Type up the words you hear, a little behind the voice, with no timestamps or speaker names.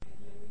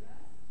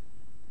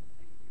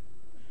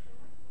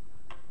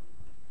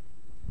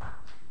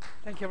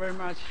Thank you very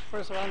much.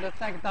 First, I want to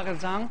thank Dr.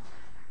 Zhang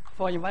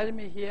for inviting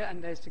me here,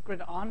 and it's a great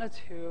honor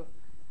to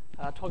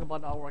talk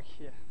about our work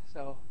here.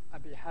 So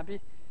I'd be happy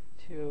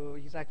to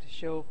exactly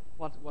show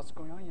what's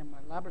going on in my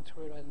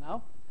laboratory right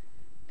now.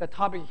 The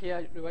topic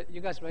here, you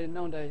guys already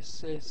know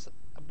this is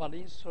about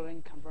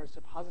insulin converts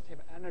the positive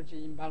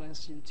energy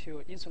imbalance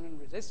into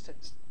insulin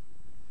resistance.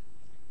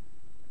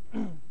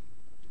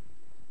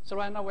 So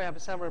right now we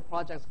have several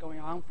projects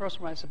going on.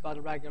 First one is about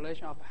the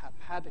regulation of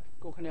hepatic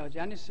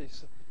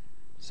gluconeogenesis,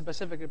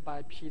 specifically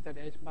by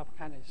P38 MAP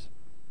kinase.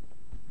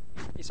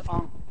 It's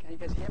on. Can you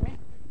guys hear me?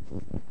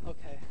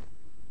 Okay.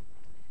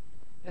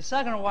 The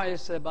second one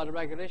is about the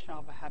regulation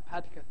of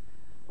hepatic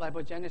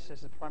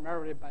lipogenesis,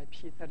 primarily by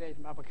P38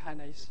 MAP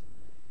kinase.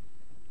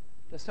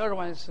 The third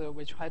one is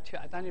we try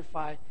to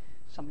identify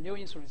some new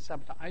insulin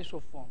receptor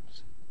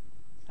isoforms.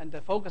 And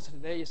the focus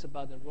today is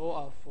about the role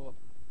of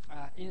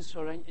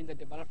insulin in the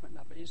development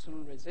of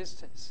insulin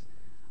resistance.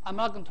 I'm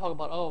not going to talk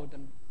about all of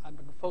them. I'm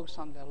going to focus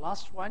on the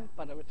last one,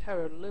 but I will tell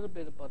you a little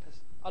bit about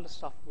this other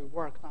stuff we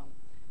worked on.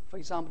 For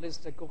example, this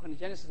is the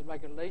gluconeogenesis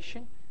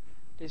regulation.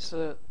 This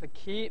the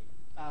key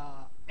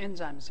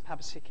enzymes,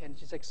 PepCK and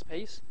G6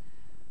 space.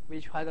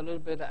 We tried a little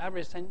bit of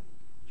everything,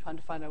 trying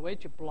to find a way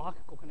to block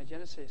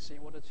gluconeogenesis in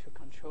order to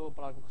control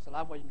blood glucose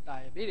level in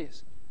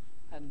diabetes.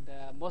 And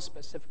more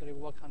specifically,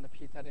 work on the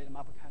P38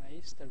 MAP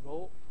kinase, the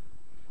role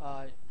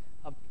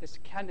of this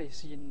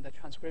kinase in the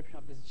transcription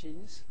of these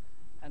genes.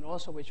 And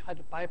also, we try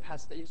to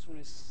bypass the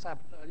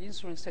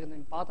insulin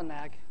signaling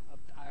bottleneck of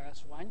the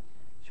IRS1,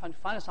 trying to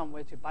find some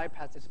way to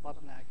bypass this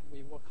bottleneck.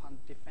 We work on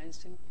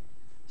defensing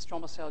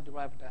stromal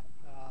cell-derived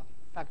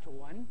factor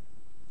 1.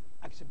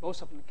 Actually,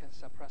 both of them can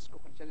suppress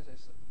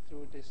gluconeogenesis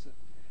through this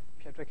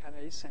PI3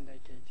 kinase and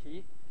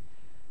AKT.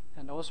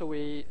 And also,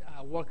 we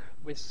work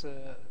with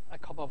a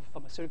couple of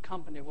pharmaceutical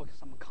companies, work with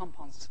some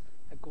compounds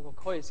like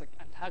glucocorticoid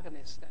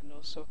antagonists, and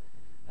also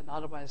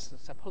another one is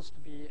supposed to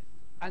be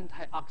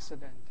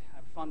antioxidant. I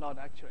found out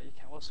actually it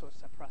can also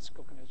suppress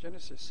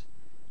gluconeogenesis.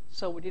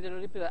 So we did a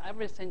little bit of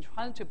everything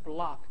trying to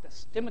block the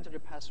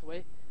stimulatory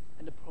pathway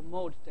and to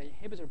promote the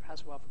inhibitory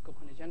pathway of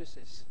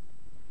gluconeogenesis.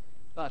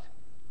 But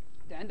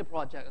the end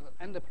project,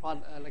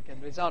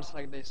 results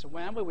like this,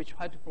 whenever we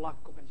try to block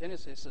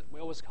gluconeogenesis, we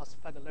always cause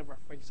fatty liver.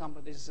 For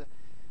example, this is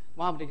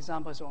one of the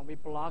examples when we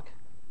block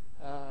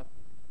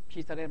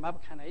P38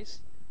 MAP kinase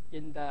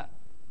in the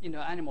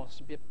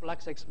animals, be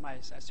black 6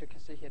 mice. As you can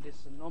see here, this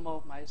is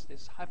normal mice.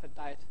 This high-fat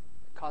diet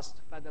causes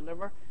fatty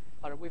liver.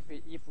 But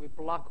if we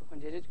block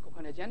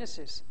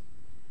gluconeogenesis,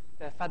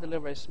 the fatty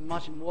liver is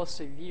much more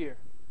severe.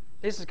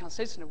 This is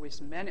consistent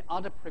with many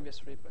other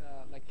previous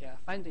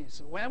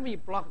findings. When we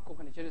block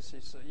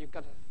gluconeogenesis, you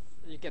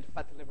get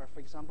fatty liver. For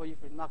example, if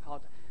you knock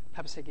out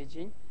PepCK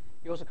gene,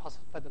 you also cause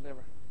fatty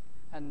liver.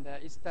 And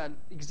it's the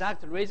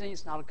exact reason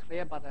is not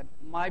clear, but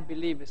my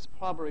belief is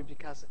probably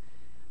because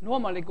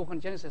normally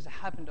gluconeogenesis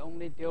happened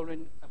only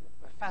during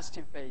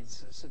fasting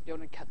phase, so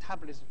during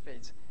catabolism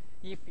phase.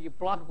 If you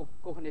block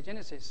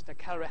gluconeogenesis, the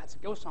calorie has to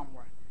go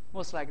somewhere.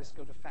 Most likely it's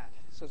go to fat.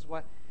 So it's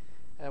why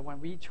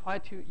when we try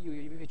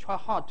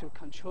hard to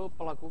control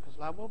blood glucose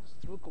levels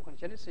through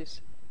gluconeogenesis,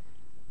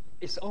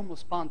 it's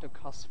almost bound to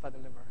cause fatty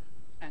liver,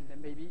 and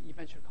then maybe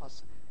eventually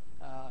cause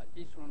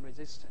insulin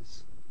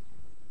resistance.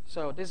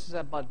 So this is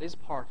about this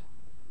part.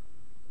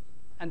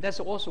 And that's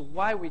also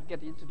why we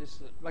get into this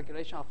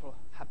regulation of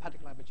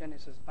hepatic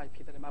lipogenesis by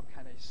P38 MAP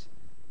kinase.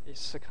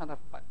 It's kind of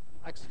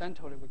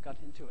accidentally we got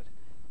into it.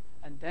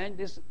 And then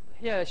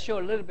here I show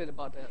a little bit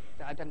about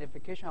the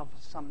identification of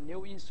some new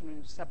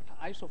insulin receptor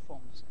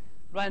isoforms.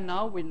 Right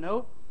now we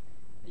know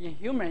in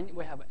human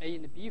we have A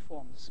and B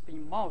forms.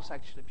 In mouse,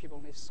 actually, people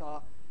only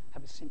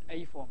have seen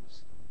A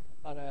forms.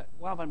 But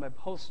one of my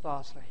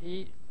postdocs,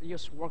 he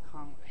used to work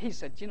on,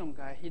 he's a genome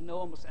guy. He knows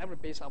almost every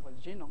base of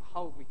the genome,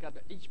 how we got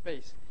each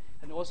base.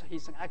 And also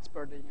he's an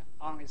expert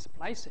on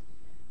splicing.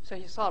 So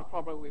he thought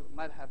probably we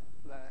might have,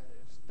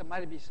 there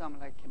might be some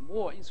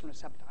more insulin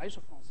receptor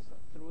isoforms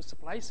through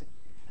splicing.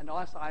 And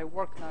also I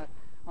worked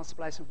on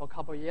splicing for a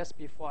couple of years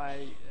before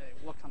I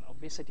worked on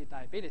obesity,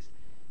 diabetes.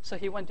 So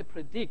he went to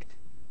predict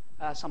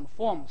some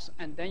forms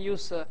and then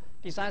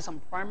design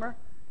some primer.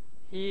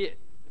 He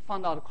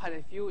found out quite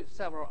a few,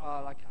 several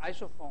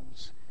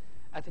isoforms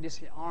at this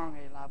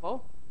RNA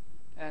level,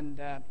 and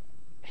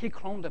he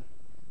cloned them.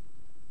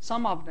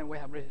 Some of them we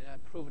have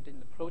proved in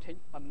the protein,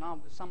 but now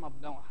some of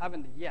them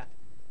haven't yet.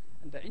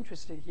 And the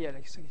interesting here,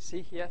 like you can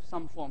see here,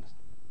 some forms,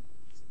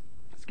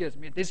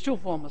 these two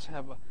forms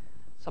have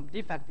some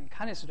defect in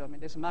kinase domain.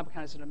 This is MAP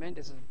kinase domain.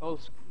 This is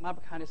both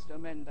MAP kinase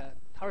domain, the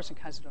tyrosine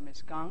kinase domain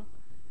is gone.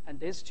 And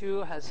this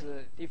two has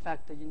a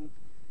defect in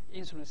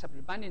insulin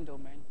receptor binding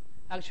domain.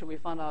 Actually, we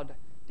found out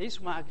this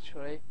one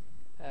actually,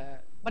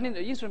 but in the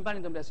insulin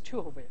binding domain, there's two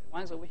over here.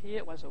 One's over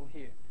here, one's over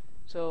here.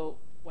 So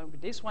when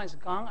this one is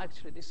gone,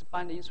 actually, this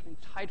binding insulin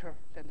tighter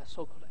than the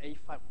so-called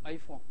A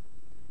form.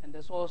 And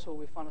there's also,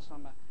 we found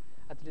some,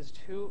 at least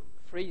two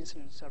free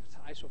insulin receptor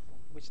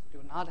isoforms, which do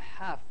not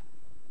have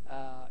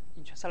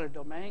intracellular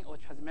domain or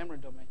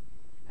transmembrane domain.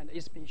 And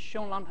it's been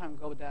shown a long time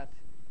ago that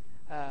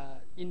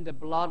in the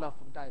blood of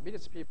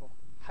diabetes people,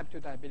 type 2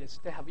 diabetes,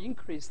 they have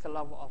increased the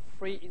level of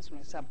free insulin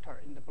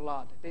receptor in the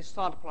blood. They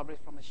start probably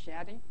from a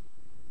shedding,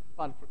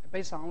 but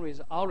based on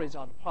our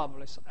result,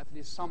 probably at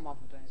least some of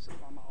them is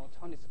from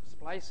alternative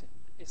splicing.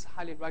 It's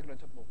highly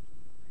regulatable.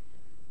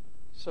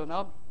 So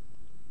now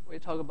we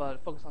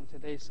focus on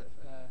today's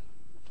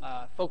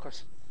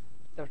focus,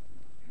 the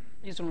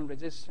insulin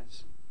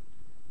resistance.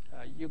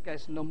 You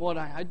guys know more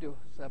than I do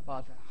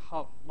about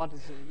what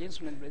is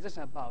insulin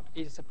resistance about.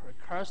 It is a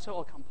precursor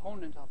or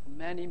component of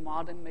many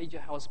modern major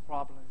health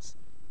problems,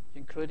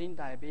 including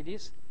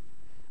diabetes,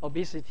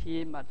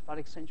 obesity,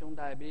 metabolic syndrome,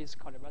 diabetes,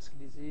 cardiovascular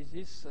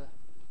diseases,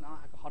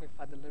 non-alcoholic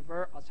fatty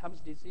liver, Alzheimer's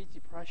disease,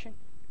 depression,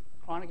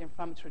 chronic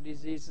inflammatory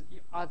disease,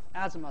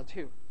 asthma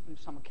too, and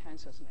some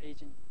cancers and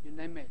aging, you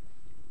name it.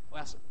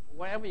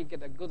 Wherever you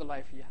get a good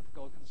life, you have to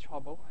go against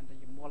trouble, and then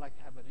you're more likely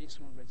to have an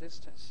insulin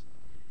resistance.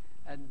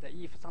 And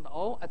if it's not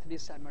all, at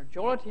least in a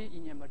majority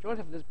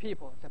of these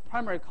people, the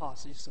primary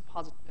cause is the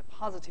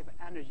positive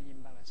energy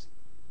imbalance.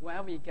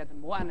 Whenever you get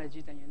more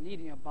energy than you need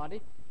in your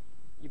body,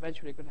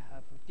 eventually you're going to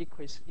have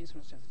decreased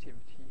insulin sensitivity,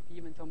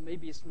 even though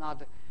maybe it's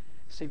not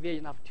severe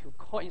enough to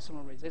call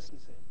insulin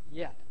resistance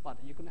yet, but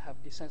you're going to have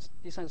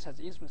desensitized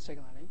insulin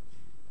signaling.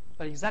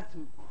 But exact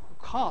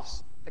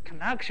cause, the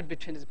connection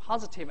between this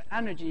positive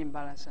energy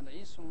imbalance and the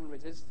insulin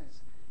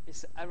resistance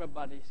is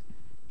everybody's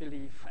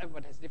belief.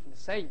 Everybody has different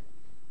saying.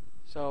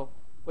 So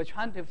we're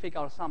trying to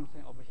figure out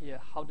something over here,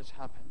 how this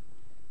happened.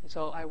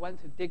 So I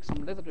went to dig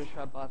some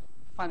literature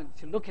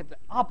to look at the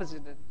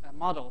opposite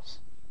models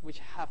which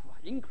have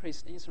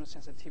increased insulin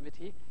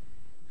sensitivity.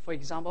 For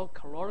example,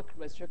 caloric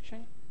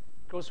restriction,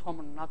 growth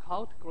hormone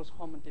knockout, growth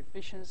hormone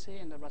deficiency,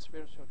 and the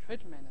respiratory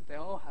treatment. They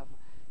all have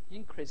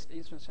increased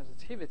insulin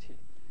sensitivity.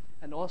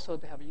 And also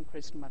they have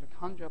increased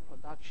mitochondrial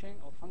production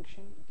or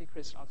function,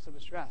 decreased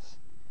oxidative stress.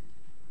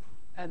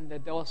 And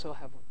they also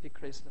have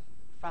decreased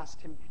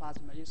fasting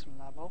plasma insulin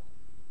level,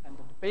 and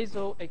the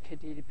basal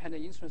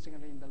AKT-dependent insulin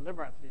signaling in the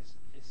liver at least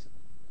is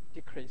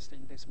decreased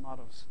in these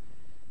models.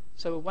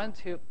 So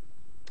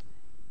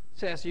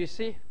as you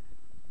see,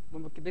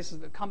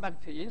 come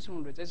back to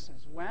insulin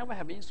resistance. Whenever we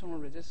have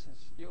insulin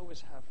resistance, you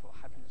always have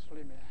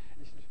hyperinsulinemia.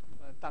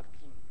 Dr.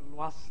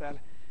 Ross said,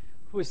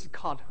 who is the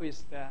cart, who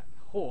is the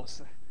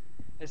horse?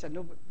 They said,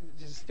 no,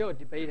 this is still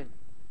debating.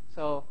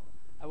 So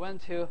I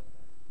went to,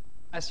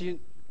 as you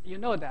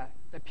know that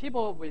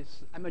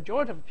a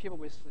majority of people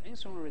with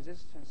insulin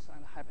resistance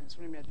and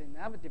hyperinsulinemia, they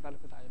never develop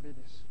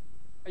diabetes.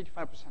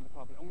 85%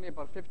 probably. Only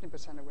about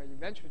 15% will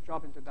eventually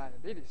drop into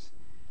diabetes.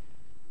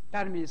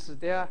 That means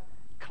their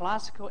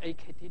classical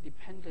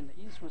AKT-dependent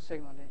insulin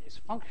signaling is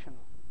functional,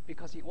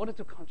 because in order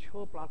to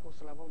control blood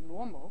glucose level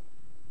normal,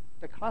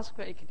 the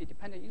classical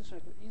AKT-dependent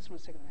insulin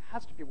signaling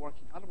has to be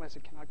working. Otherwise,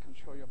 it cannot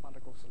control your blood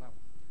glucose level.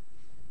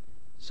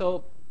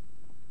 So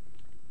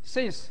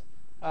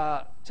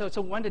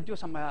we want to do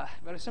some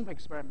very simple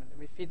experiment.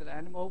 We feed the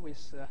animal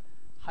with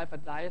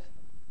high-fat diet,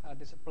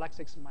 this black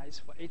 6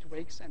 mice for 8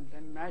 weeks, and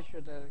then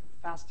measure the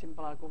fasting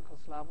blood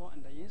glucose level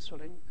and the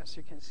insulin. As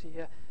you can see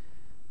here,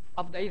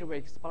 after 8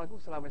 weeks, the blood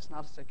glucose level is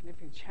not a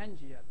significant change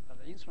yet, but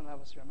the insulin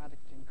level is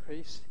dramatically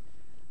increased.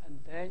 And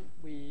then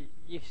we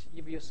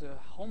use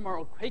Homer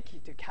or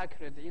Quickie to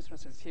calculate the insulin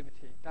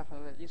sensitivity.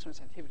 Definitely, the insulin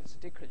sensitivity is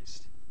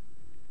decreased.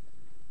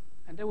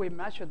 And then we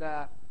measure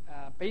the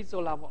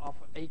basal level of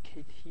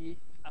AKT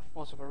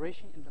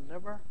phosphorylation in the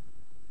liver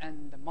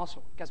and the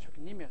muscle,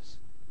 gastrocnemius.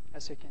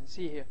 As you can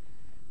see here,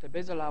 the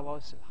basal level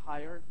is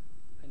higher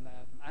in the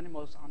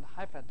animals on the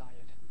high-fat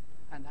diet.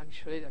 And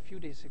actually, a few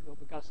days ago,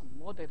 we got some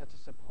more data to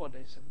support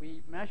this.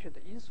 We measured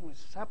the insulin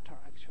receptor,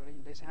 actually,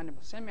 in these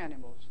animals,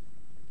 semi-animals.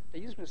 The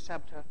insulin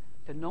receptor,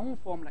 the known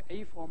form, like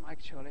A form,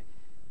 actually,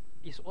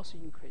 is also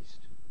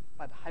increased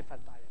by the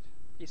high-fat diet.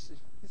 This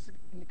is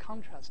in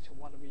contrast to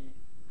what we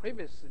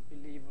previously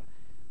believed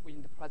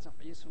in the presence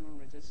of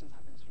insulin-resistant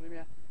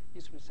hyperinsulinemia.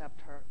 Insulin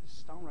receptor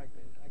is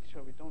downregulated.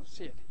 Actually, we don't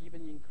see it.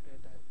 Even in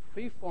the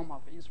pre-form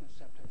of insulin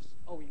receptor is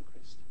all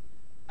increased,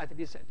 at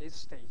least at this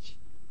stage,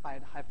 by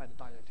the high-fat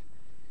diet.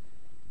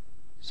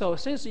 So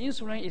since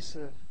insulin is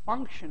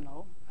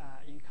functional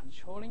in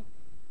controlling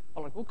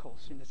blood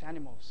glucose in these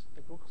animals,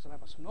 the glucose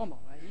level is normal,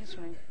 right?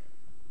 Insulin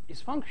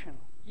is functional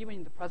even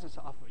in the presence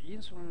of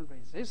insulin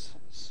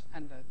resistance.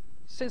 And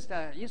since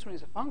the insulin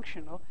is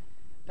functional,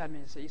 that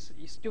means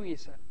it's doing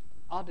its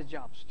other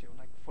jobs too.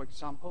 Like, for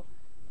example,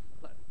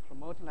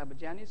 promoting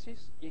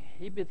lipogenesis,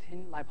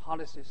 inhibiting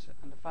lipolysis,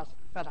 and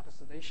fat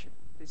oxidation.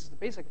 This is the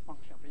basic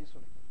function of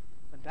insulin.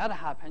 When that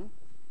happens,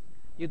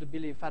 you'd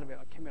believe fat will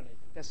accumulate.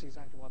 That's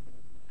exactly what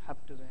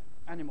happened to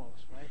the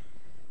animals, right?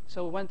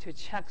 So we want to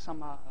check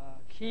some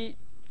key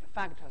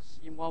factors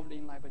involved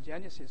in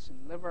lipogenesis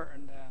in liver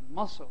and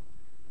muscle.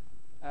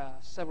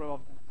 Several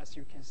of them, as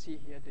you can see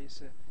here,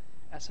 this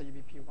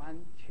SABP1,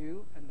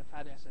 2, and the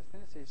fatty acid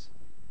synthesis,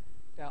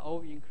 they are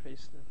all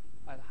increased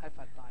by the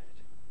high-fat diet,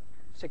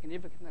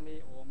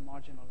 significantly or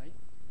marginally.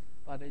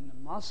 But in the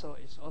muscle,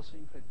 it's also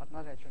increased, but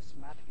not as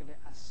dramatically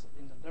as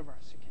in the liver,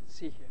 as you can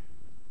see here.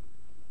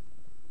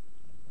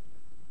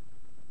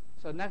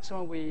 So next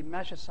one, we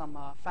measure some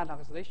fat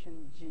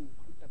oxidation gene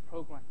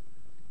program.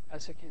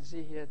 As you can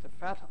see here, the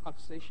fat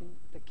oxidation,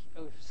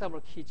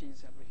 several key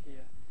genes over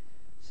here.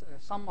 So,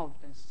 some of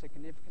them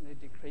significantly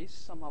decrease,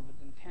 some of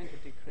them tend to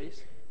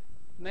decrease.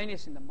 Mainly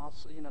is in the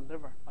muscle, in the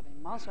liver, but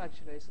in muscle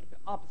actually it's the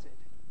opposite.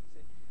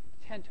 They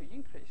tend to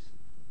increase,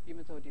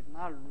 even though it did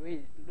not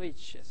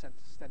reach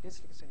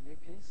statistical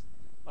significance,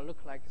 but look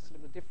like it's a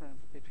little different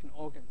between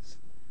organs.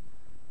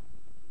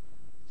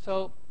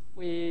 So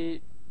the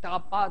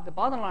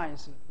bottom line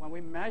is when we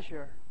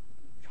measure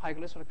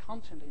triglyceride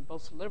content in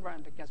both liver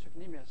and the gastric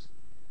anemias,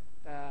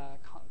 the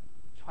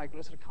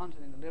triglyceride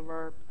content in the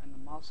liver and the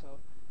muscle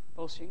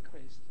both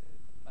increased.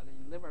 But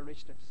in liver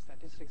reached the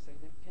statistical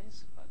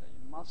significance, but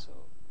in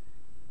muscle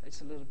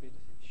it's a little bit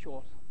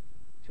short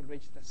to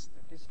reach the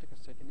statistical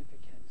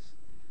significance.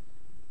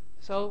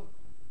 So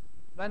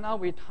right now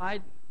we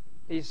tied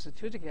these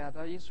two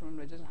together,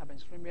 insulin-resistant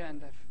hyperinsulinemia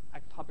and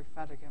ectopic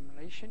fat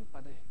accumulation,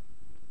 but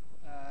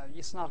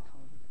it's not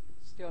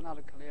still not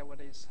clear what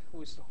is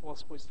who is the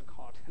horse, who is the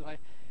cart, right?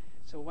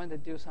 So when they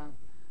do some,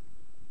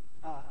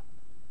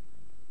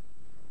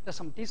 there's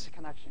some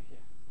disconnection here.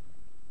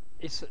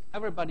 It's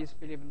everybody's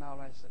belief now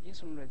that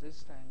insulin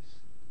resistance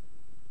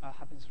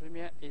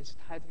hyperinsulinemia is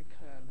tightly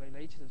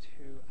related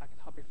to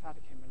ectopic fat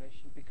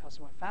accumulation, because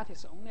when fat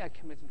is only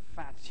accumulating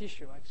fat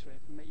tissue, actually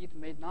it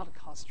may not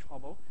cause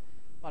trouble,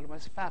 but when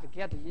fat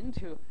gets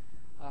into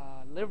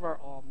liver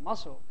or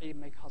muscle, it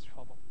may cause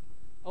trouble.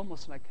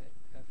 Almost like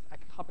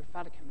ectopic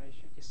fat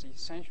accumulation is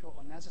essential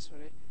or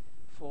necessary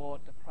for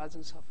the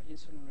presence of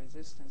insulin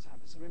resistance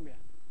hyperinsulinemia.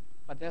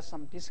 But there's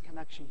some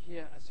disconnection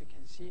here, as you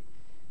can see.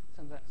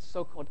 Some the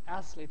so-called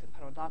isolated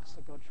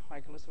paradoxical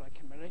triglyceride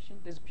accumulation.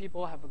 These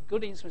people have a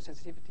good insulin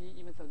sensitivity,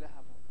 even though they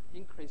have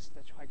increased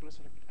the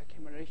triglyceride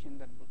accumulation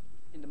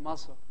in the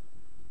muscle.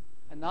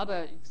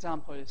 Another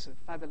example is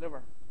fatty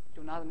liver.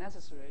 Do not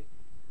necessarily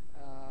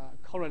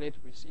correlate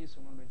with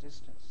insulin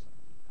resistance.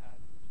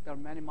 There are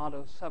many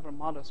models, several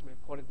models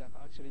reported that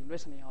actually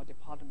recently in our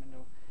department,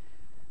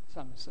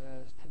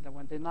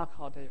 when they knock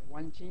out the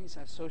one gene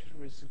associated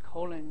with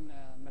colon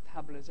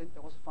metabolism, they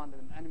also found that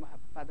an animal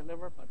have fatty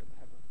liver, but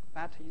have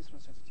better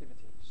insulin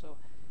sensitivity. So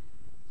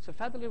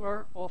fatty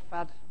liver or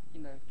fat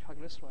in the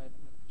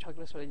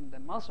triglyceride in the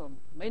muscle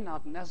may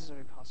not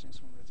necessarily cause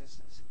insulin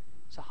resistance.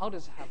 So how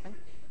does it happen?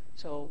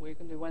 So we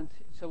went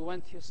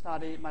to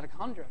study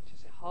mitochondria to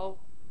see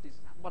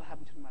what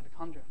happened to the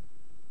mitochondria.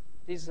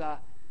 These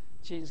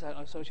genes are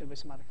associated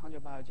with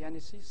mitochondrial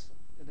biogenesis,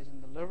 that is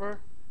in the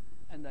liver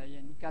and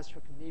in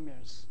gastric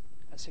anemias.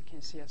 As you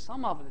can see,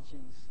 some of the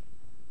genes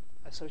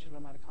associated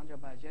with mitochondrial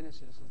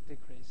biogenesis is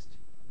decreased.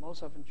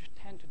 Most of them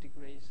tend to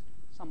decrease.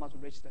 Some of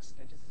them reach the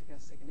statistical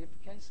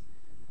significance.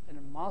 And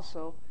in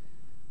muscle,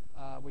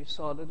 we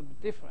saw a little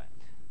bit different,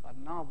 but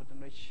none of them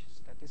reach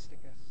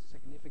statistical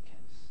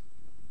significance.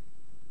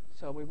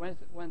 So we went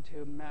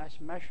to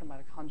measure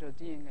mitochondrial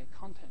DNA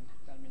content.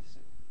 That means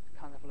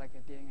kind of like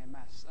a DNA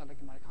mass, like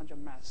a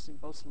mitochondrial mass in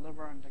both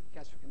liver and the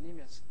gastric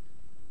anemias.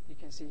 You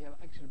can see here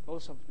actually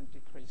both of them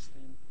decreased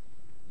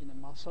in the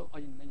muscle, or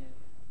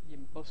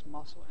in both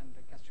muscle and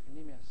the gastric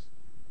anemias.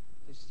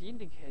 This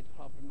indicates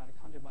probably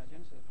mitochondrial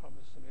biogenesis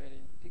probably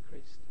severely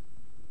decreased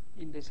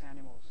in these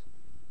animals.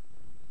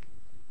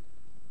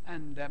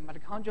 And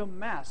mitochondrial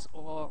mass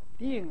or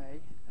DNA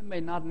may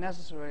not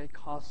necessarily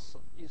cause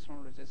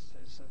insulin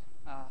resistance.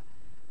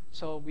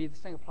 So we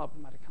think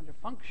probably mitochondrial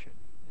function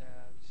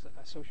is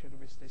associated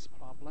with this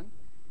problem.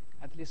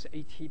 At least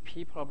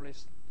ATP probably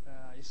is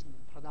in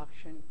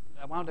production.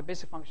 One of the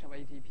basic functions of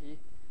ATP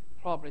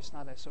probably is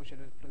not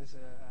associated with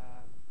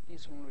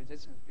insulin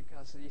resistance,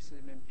 because it's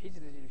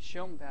repeatedly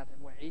shown that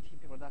when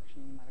ATP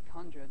production in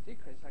mitochondria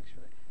decreases,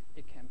 actually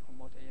it can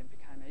promote AMP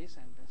kinase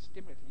and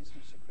stimulate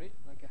insulin secrete,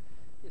 like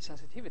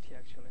sensitivity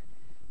actually.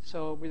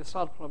 So we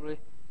thought probably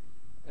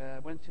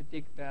went to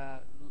dig the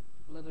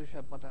literature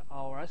about the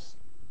ROS,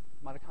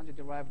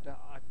 mitochondria-derived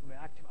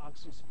reactive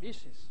oxygen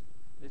species.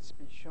 It's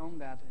been shown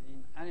that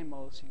in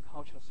animals, in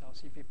cultural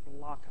cells, if you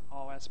block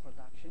ROS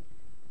production,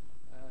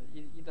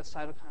 either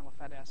cytokine or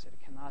fatty acid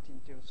cannot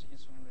induce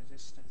insulin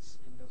resistance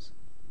in those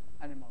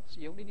animals.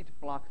 You only need to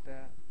block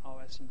the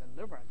ROS in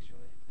the liver,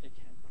 actually. It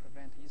can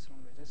prevent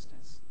insulin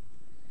resistance.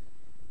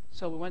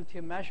 So we went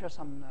to measure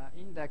some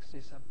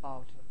indexes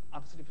about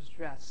oxidative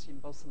stress in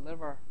both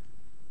liver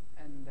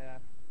and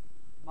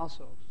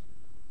muscles.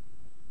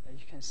 As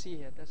you can see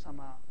here, there's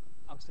some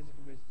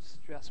oxidative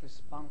stress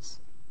response.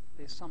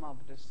 Some of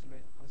these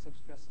oxidative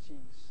stress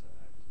genes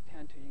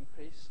tend to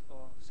increase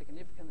or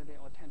significantly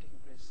or tend to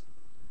increase,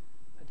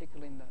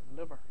 particularly in the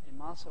liver. In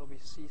muscle, we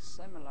see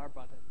similar,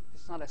 but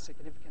it's not as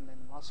significant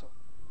in muscle.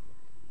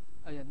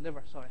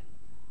 Liver, sorry.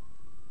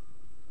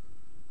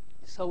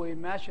 So we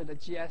measure the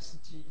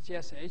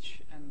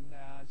GSH and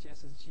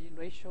GSG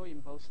ratio in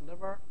both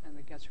liver and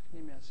the gastric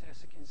anemias.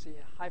 As you can see,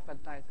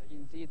 high-fat diet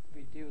indeed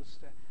reduced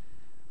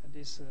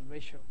this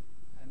ratio,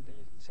 and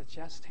it's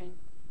suggesting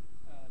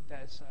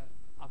there's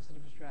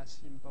oxidative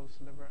stress in both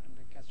liver and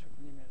the gastric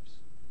anemias.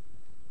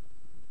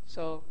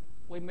 So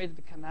we made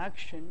the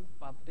connection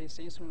of this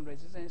insulin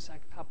resistance,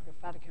 ectopic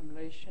fat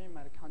accumulation,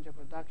 mitochondrial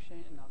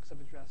production, and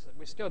oxidative stress.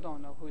 We still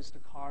don't know who is the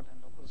cart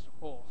and who is the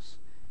horse.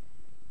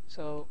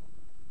 So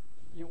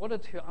in order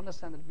to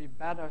understand it a bit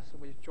better, so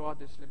we draw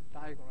this little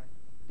diagram.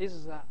 This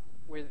is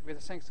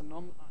with things in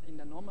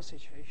the normal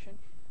situation,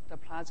 the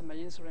plasma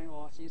insulin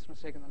or insulin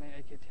signaling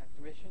AKT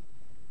activation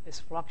is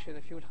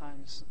fluctuated a few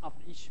times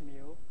after each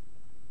meal.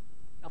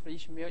 After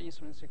each meal,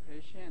 insulin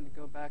secretion and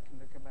go back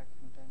and then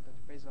to the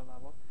basal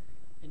level.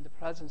 In the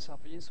presence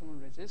of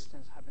insulin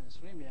resistance,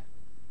 hyperinsulinemia,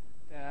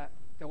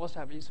 they also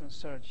have insulin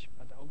surge,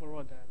 but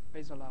overall the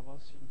basal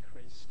levels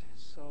increased.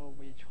 So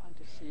we try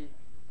to see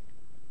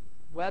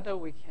whether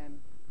we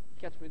can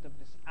get rid of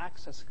this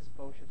excess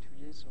exposure to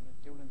insulin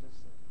during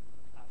this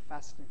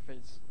fasting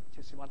phase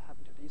to see what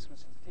happened to the insulin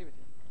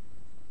sensitivity.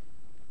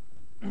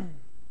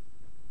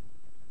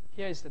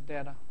 Here is the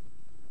data.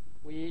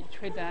 We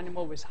treat the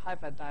animal with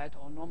high-fat diet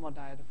or normal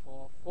diet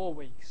for 4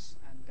 weeks,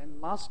 and then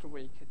last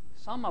week,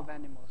 some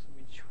animals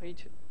we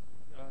treat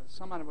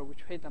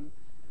them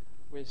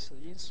with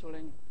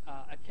insulin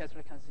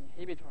pyruvate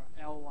inhibitor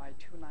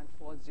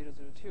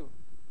LY294002.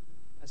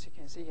 As you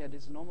can see here,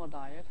 this normal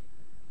diet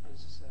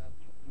is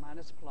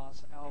minus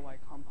plus LY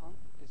compound.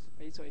 This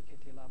basal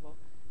AKT level.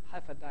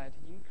 High-fat diet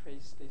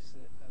increase this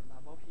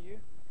level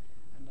here,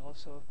 and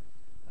also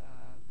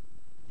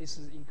this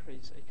is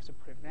increase is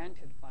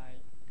prevented by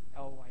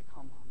LY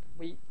compound.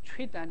 We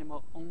treat the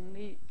animal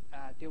only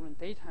during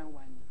daytime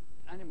when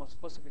the animal is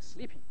supposed to be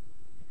sleeping.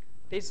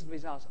 This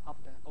results of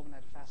the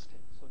overnight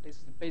fasting. So this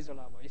is the basal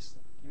level.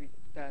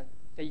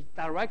 The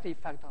direct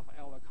effect of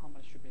LY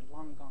compound should be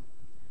long gone.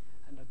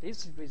 And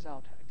this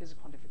result, this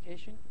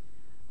quantification,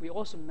 we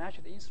also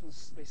measure the insulin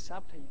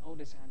receptor in all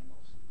these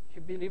animals. If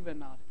you believe it or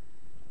not,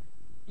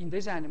 in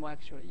this animal,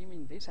 actually, even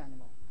in this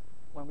animal,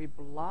 when we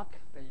block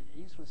the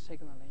insulin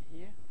signaling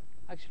here,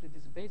 actually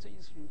this basal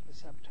insulin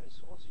receptor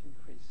is also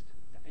increased,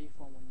 the A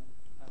form we know,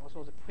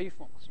 also the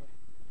pre-form, sorry.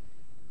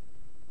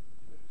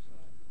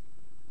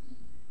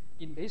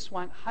 In this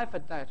one,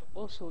 high-fat diet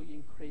also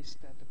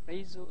increased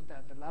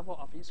the level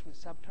of insulin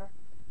receptor,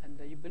 and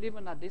you believe it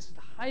or not, this is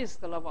the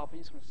highest level of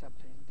insulin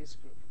receptor in this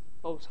group,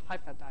 both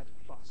high-fat diet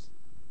plus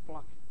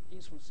block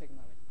insulin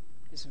signaling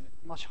is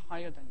much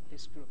higher than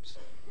these groups.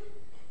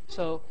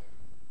 So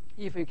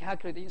if we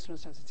calculate the insulin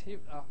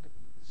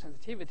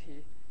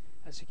sensitivity,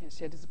 as you can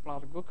see, this is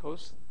blood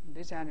glucose. In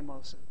these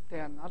animals, they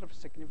are not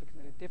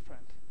significantly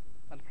different.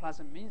 But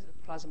plasma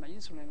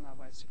insulin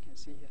level, as you can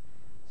see here,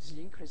 is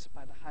increased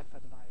by the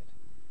high-fat diet.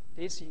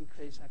 This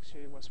increase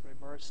actually was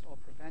reversed or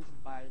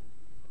prevented by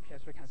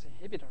pyruvate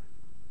inhibitor.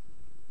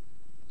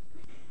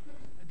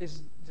 This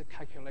is the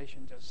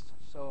calculation just.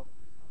 So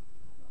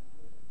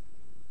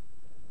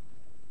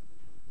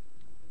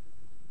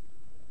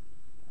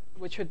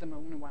we treat them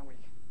only 1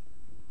 week.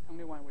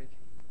 Only 1 week.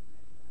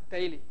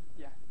 Daily,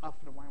 yeah,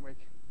 after 1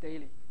 week,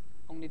 daily.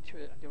 Only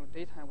during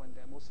daytime when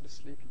they're mostly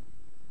sleeping.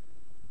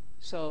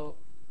 So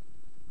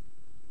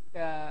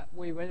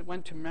we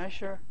went to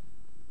measure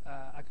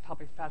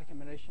ectopic fat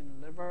accumulation in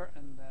the liver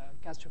and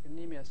gastric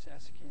anemia. As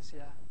you can see,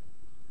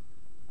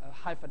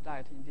 high-fat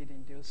diet indeed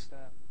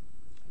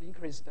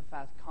increased the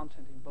fat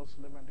content in both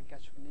liver and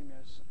gastric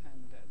anemias,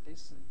 and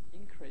this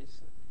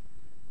increase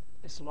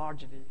is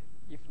largely,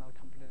 if not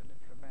completely,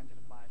 prevented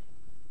by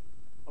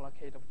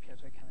blockade of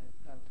pyruvate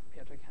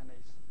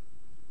kinase.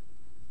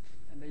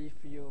 And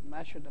if you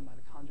measure the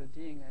mitochondrial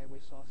DNA, we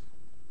saw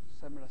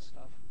similar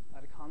stuff.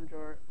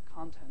 Mitochondrial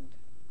content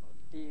of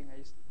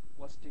DNA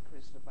was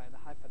decreased by the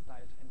high-fat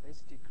diet, and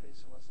this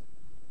decrease was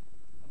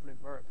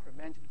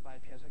prevented by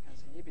pyruvate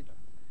kinase inhibitor.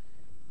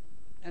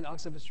 And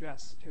oxidative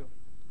stress, too.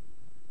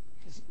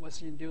 This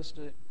was induced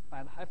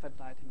by the high-fat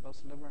diet in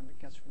both liver and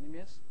gastric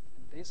anemias,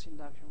 and this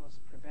induction was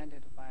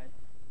prevented by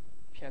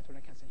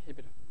pyruvate kinase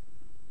inhibitor.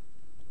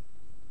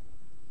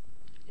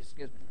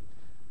 Excuse me.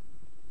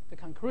 The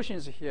conclusion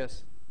is here.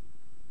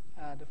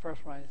 The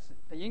first one is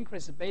the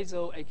increased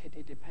basal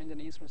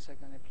AKT-dependent insulin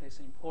signaling plays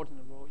an important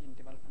role in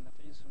development of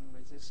insulin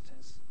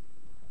resistance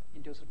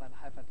induced by the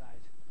high-fat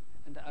diet.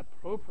 And the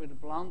appropriate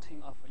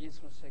blunting of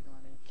insulin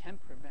signaling can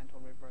prevent or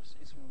reverse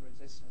insulin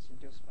resistance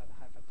induced by the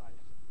high-fat diet.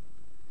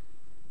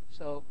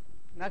 So,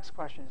 next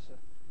question is,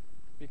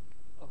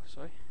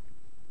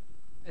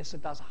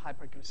 does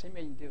hyperglycemia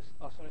induce?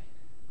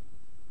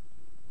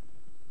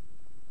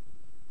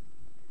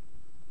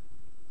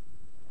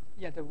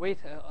 Yeah, the weight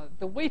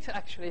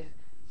actually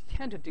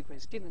tend to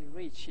decrease, didn't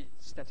reach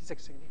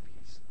statistical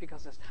significance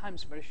because the time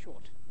is very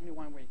short, only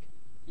 1 week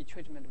in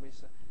treatment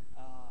with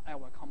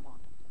LY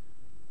compound.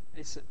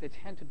 They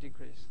tend to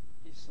decrease.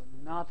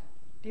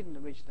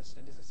 Didn't reach the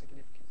statistical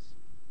significance.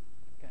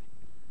 Okay.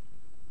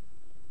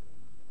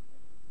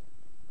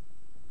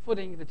 Food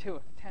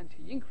individual tend to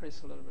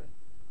increase a little bit,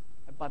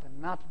 but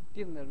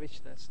didn't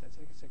reach the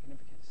statistical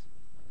significance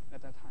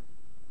at that time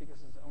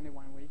because it's only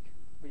 1 week.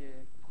 We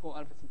pull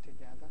everything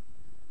together.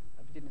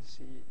 We didn't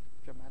see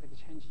dramatic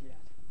change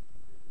yet.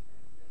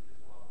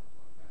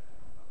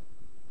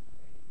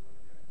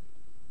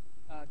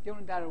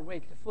 During that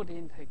week, the food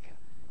intake,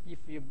 if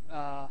you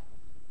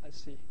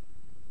let's see,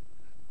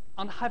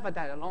 on the hyper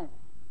diet alone,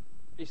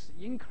 is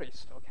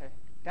increased, okay?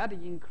 That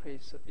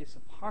increase is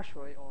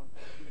partially or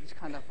it's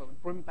kind of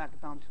bring back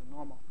down to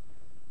normal.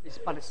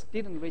 But it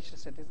didn't reach the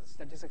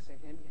statistical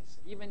significance.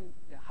 Even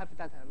the hyper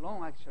diet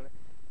alone, actually,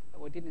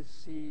 we didn't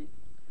see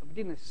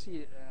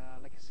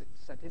like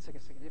statistical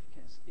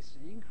significance. It's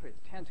increased,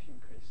 tend to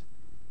increase.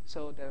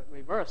 So the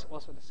reverse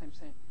also the same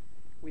thing.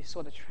 We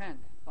saw the trend,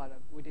 but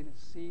we didn't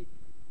see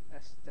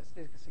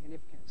statistical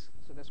significance.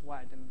 So that's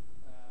why I didn't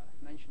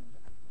mention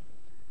that.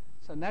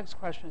 So next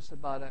question is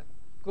about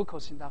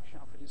glucose induction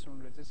of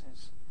insulin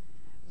resistance.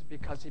 It's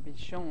because it's been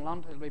shown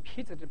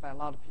repeatedly by a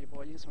lot of people,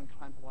 insulin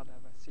clamp,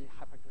 whatever, see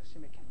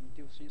hyperglycemia can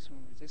induce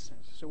insulin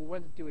resistance. So we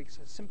want to do a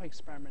simple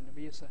experiment.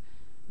 We use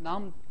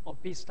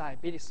non-obese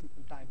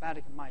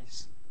diabetic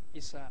mice.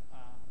 It's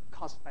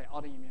caused by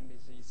autoimmune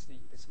disease,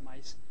 this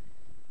mice.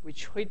 We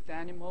treat the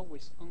animal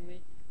with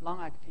only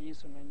long-acting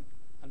insulin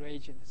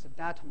reagent. It's a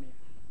datamir.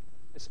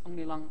 It's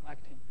only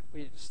long-acting.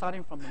 We're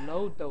starting from a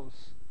low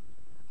dose,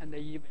 and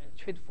they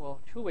treat for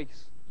 2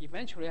 weeks.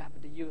 Eventually, I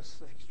have to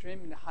use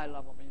extremely high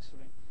level of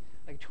insulin,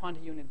 like 20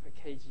 units per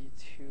kg,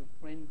 to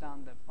bring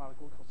down the blood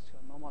glucose to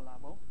a normal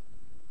level.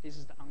 This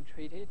is the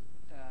untreated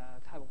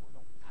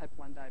type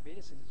 1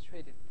 diabetes. It is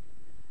treated.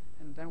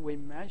 And then we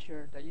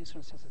measure the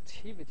insulin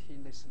sensitivity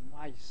in these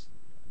mice.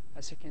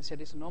 As you can see,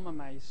 these normal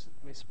mice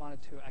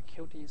responded to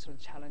acute insulin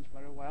challenge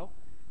very well.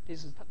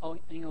 This is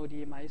the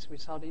NOD mice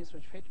without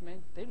insulin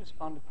treatment. They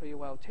responded pretty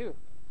well too.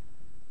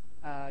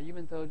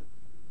 Even though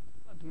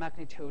the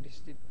magnitude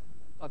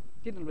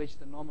didn't reach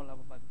the normal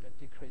level, but the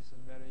decrease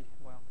is very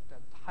well. The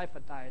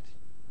hyper diet,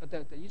 the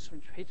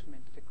insulin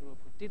treatment, the group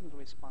didn't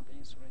respond to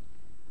insulin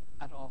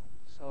at all.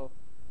 So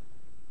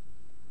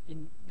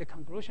in the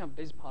conclusion of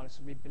this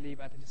policy, we believe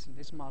at least in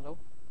this model,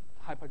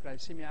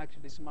 hyperglycemia,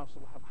 actually this mouse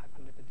will have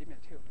hyperlipidemia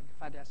too, like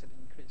fatty acid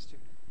increase too.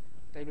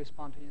 They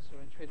respond to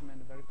insulin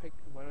treatment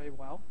very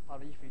well,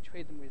 but if you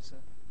treat them with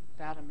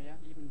datamir,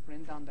 even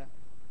bring down the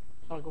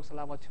blood glucose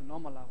level to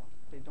normal level,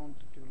 they don't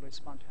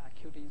respond to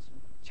acute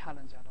insulin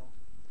challenge at all.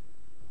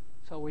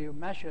 So we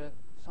measure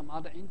some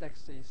other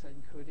indexes,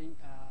 including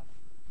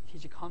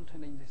TG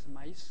content in these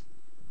mice.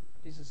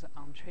 This is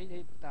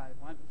untreated type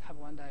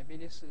 1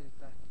 diabetes.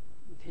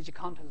 The TG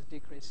content is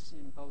decreased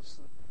in both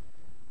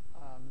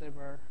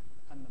liver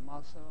and the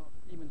muscle,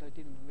 even though it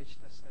didn't reach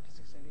the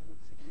statistical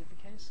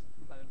significance.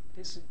 But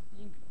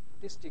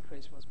this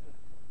decrease was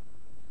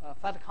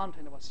fat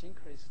content was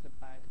increased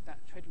by that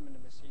treatment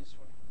with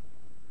insulin.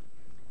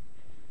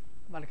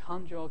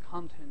 Mitochondrial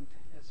content,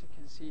 as you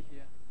can see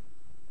here,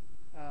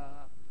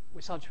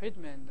 without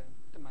treatment,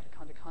 the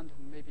mitochondrial content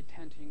maybe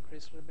tend to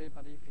increase a little bit,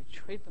 but if you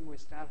treat them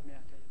with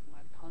datamir, the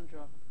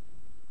mitochondrial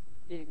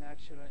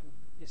actually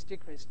is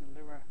decreased in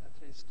the liver,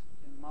 at least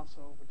in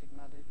muscle, we did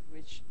not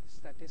reach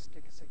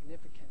statistical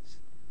significance.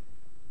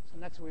 So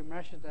next we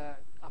measure the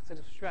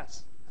oxidative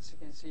stress, as you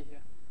can see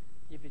here.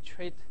 If you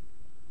treat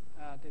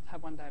the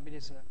type 1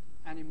 diabetes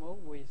animal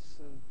with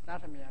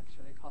datamir,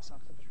 actually causes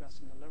oxidative stress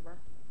in the liver.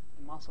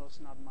 The muscle is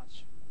not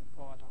much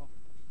at all.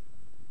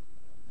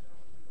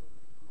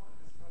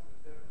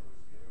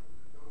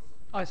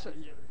 Oh, so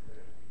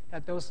yeah,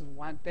 dose is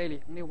one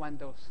daily, only one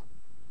dose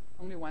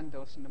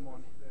in the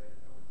morning.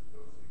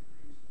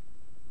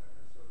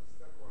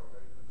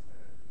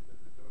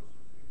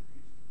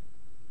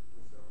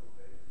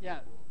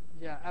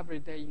 Yeah, every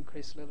day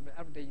increase a little bit,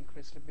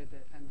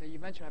 and they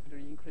eventually have to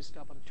increase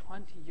to about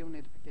 20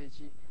 units per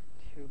kg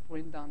to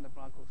bring down the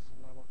blood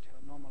glucose level to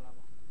a normal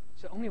level.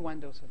 So only one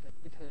dose a day.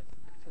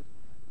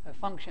 It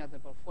functions at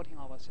about 14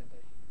 hours a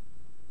day.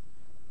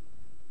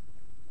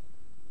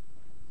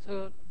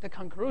 So the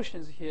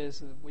conclusions here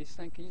is we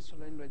think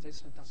insulin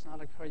resistance does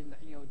not occur in the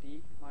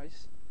NOD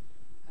mice,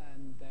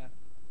 and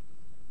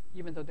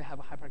even though they have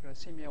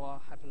hyperglycemia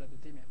or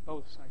hyperlipidemia,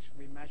 both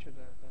actually, we measure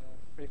the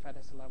free fatty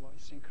acid level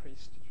is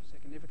increased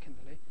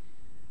significantly,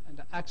 and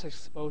the excess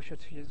exposure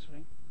to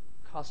insulin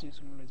causes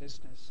insulin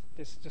resistance.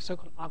 This the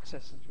so-called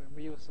access.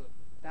 We use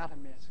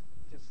datamir,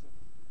 just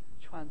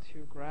trying to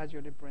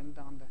gradually bring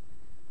down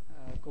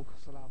the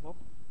glucose level,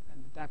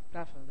 and that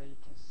definitely you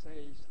can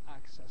say is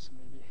access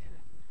maybe.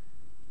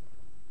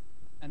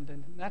 And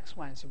then the next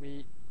one is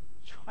we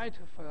try to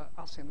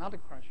ask another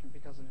question,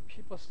 because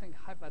people think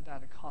hyper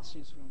diet causes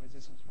insulin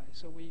resistance, right?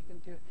 So we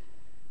can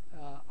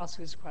ask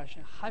this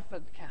question: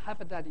 can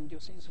hyper diet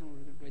induce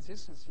insulin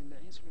resistance in the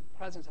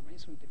presence of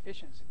insulin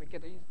deficiency? We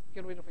get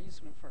rid of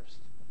insulin first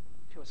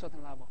to a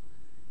certain level,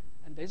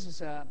 and this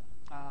is a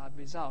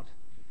result.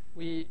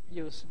 We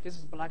use this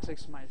is black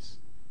 6 mice.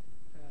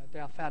 They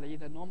are fed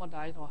either normal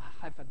diet or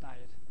hyper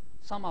diet.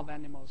 Some of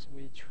animals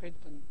we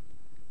treat them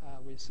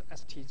with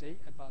STZ,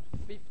 about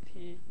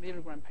 50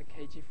 milligram per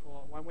kg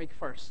for 1 week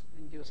first,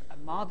 induce a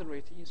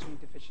moderate insulin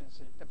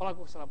deficiency. The blood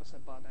glucose level is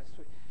about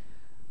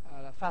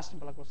the fasting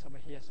blood glucose level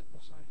here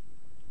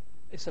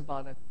is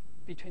about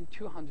between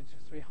 200 to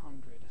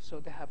 300. So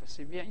they have a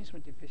severe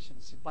insulin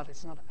deficiency, but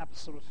it's not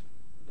absolute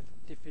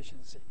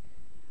deficiency.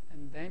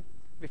 And then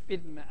we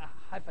feed them a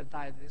hyper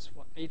diet. This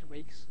for 8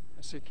 weeks,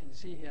 as you can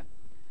see here.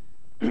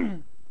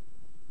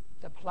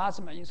 the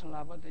plasma insulin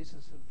level. This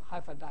is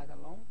high-fat diet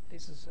alone.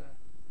 This is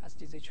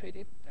SDZ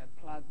treated.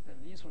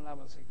 The insulin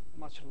level is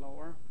much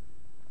lower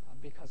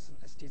because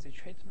of SDZ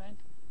treatment.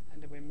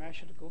 And we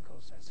measure the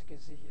glucose. As you can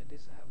see here,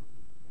 this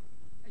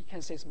you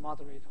can say it's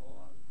moderate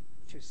or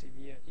too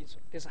severe insulin.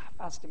 This is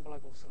fasting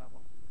blood glucose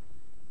level.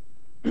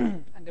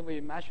 And then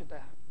we measure the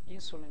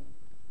insulin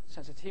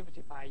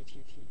sensitivity by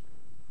ATT.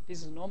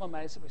 This is normal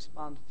mice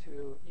respond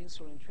to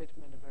insulin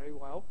treatment very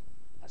well,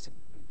 as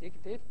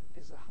predicted.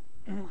 This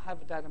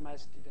hypothyroid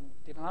mice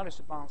did not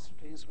respond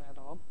to insulin at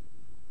all.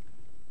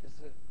 This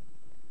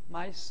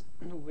mice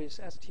with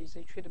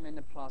STC treatment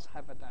plus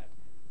hypothyroid,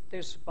 they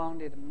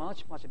responded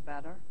much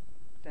better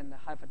than the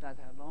hypothyroid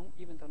alone,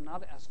 even though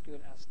not as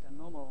good as the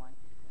normal one.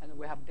 And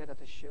we have data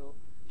to show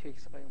to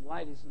explain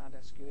why it is not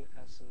as good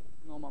as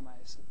normal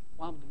mice.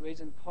 One of the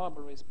reasons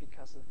probably is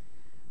because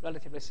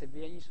relatively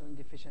severe insulin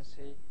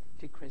deficiency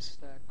decreased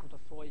the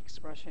GLUT4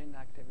 expression and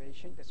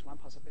activation. That's one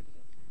possibility.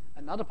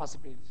 Another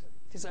possibility is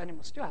this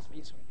animal still has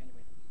insulin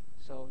anyway.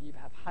 So if you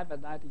have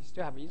hypothyroid, you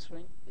still have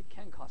insulin, it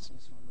can cause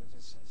insulin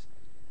resistance.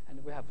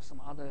 And we have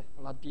some other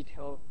a lot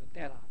detailed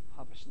data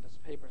published in these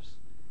papers.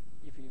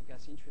 If you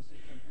guys interested,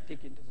 you can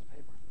dig into the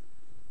paper.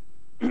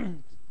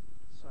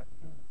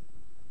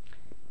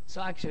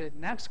 So actually,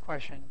 next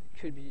question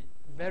could be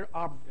very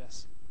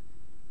obvious,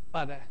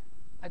 but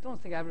I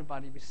don't think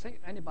anybody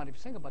will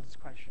think about this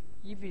question.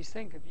 If you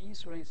think that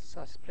insulin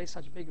plays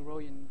such a big role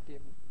in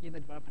the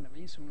development of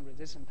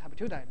insulin-resistant type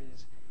 2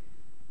 diabetes,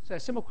 so a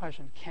simple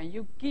question: can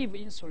you give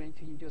insulin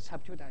to induce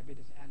type 2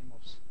 diabetes in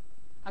animals?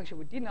 Actually,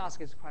 we didn't ask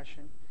this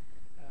question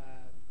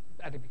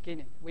at the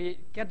beginning. We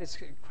get this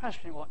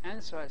question or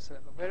answer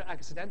very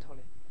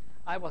accidentally.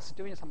 I was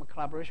doing some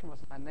collaboration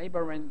with my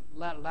neighboring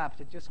lab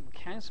to do some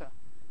cancer,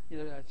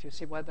 to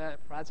see whether the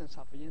presence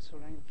of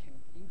insulin can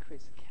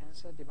increase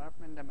cancer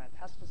development and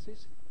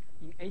metastasis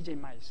in aging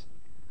mice.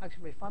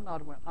 Actually, we found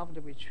out after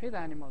we treat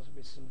animals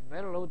with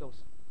very low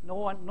dose,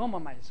 normal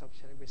mice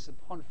actually with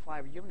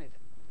 0.5 unit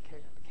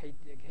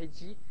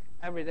kg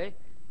every day,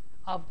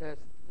 after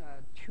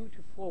 2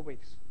 to 4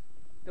 weeks,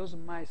 those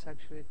mice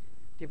actually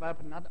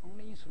develop not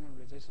only insulin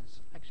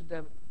resistance, actually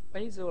the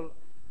basal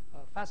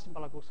fasting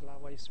blood glucose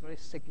level is very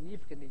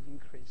significantly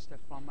increased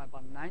from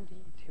about 90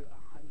 to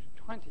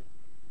 120.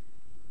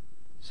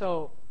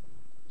 So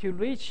to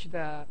increase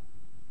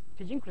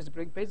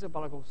basal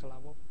blood glucose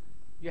level,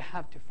 you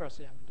have to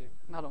do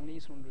not only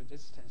insulin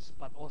resistance,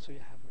 but also you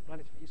have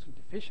relative insulin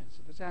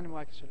deficiency. This animal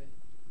actually,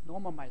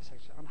 normal mice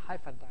actually on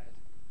high-fat diet,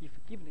 if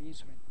given the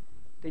insulin,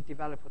 they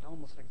develop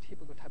almost like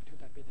typical type 2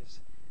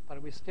 diabetes.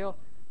 But we're still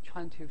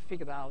trying to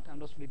figure that out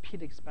and also repeat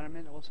the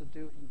experiment, also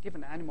do in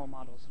different animal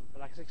models,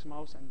 like 6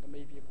 mouse and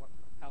maybe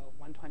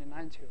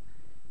 129 too.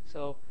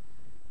 So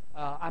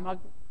I'm not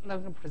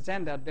going to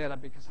present that data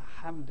because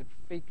I haven't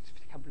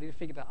completely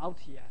figured it out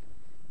yet.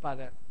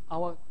 But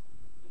our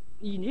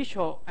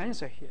initial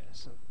answer here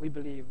is we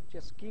believe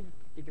just give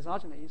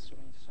exogenous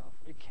insulin itself,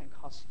 it can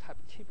cause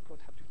typical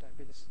type 2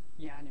 diabetes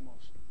in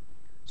animals.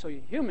 So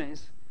in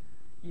humans,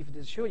 if it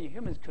is sure in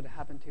humans could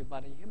happen too,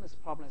 but in humans, the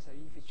problem is that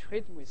if you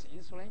treat them with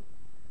insulin,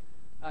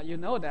 you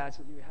know that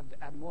you have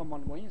to add more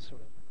and more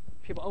insulin.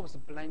 People always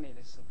blame it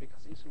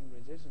because insulin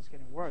resistance is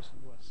getting worse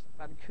and worse.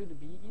 But it could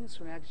be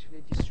insulin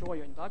actually destroy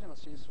your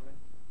endogenous insulin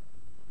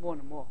more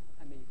and more,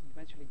 and you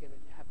eventually you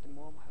have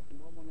more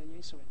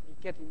insulin. You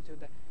get into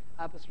the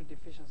absolute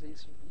deficiency,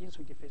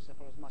 insulin deficiency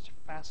follows much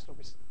faster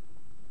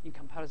in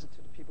comparison to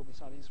the people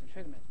without insulin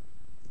treatment.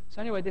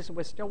 So anyway,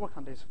 we still work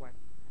on this way.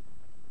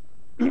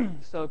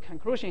 So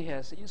conclusion here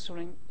is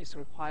insulin is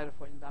required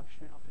for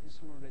induction of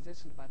insulin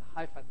resistance by the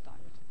high-fat diet.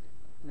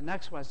 And the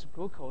next one is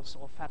glucose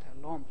or fat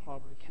alone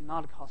probably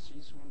cannot cause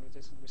insulin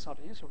resistance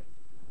without insulin.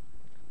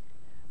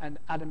 And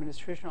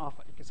administration of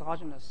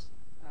exogenous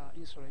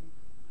insulin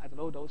at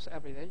low dose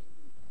every day,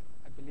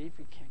 I believe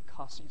it can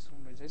cause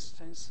insulin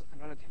resistance and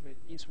relatively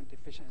insulin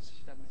deficiency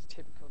that is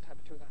typical type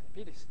 2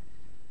 diabetes.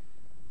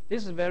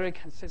 This is very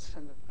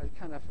consistent,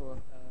 kind of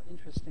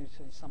interesting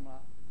to some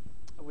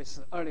with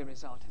early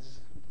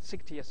results.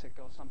 60 years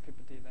ago, some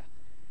people did a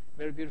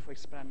very beautiful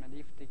experiment.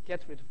 If they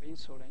get rid of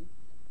insulin,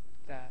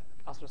 the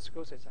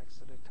atherosclerosis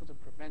actually totally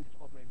prevented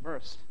or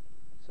reversed.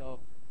 So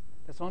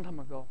that's a long time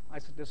ago. I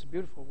said this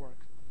beautiful work.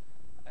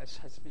 It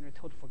has been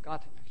totally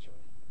forgotten actually.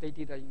 They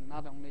did it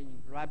not only in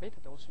rabbit,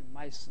 but also in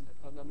mice,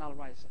 not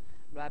mice,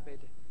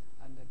 rabbit,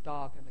 and the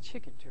dog and the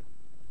chicken too.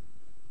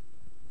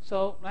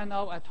 So right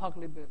now I talk a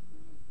little bit.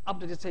 Up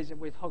to this stage,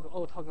 we talk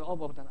all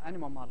about the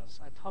animal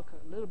models. I talk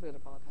a little bit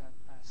about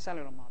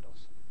cellular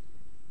models.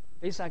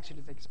 This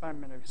actually the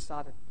experiment we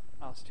started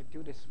us to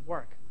do this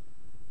work,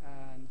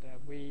 and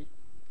we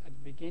at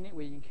the beginning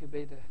we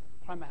incubated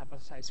primary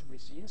hepatocytes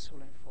with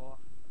insulin for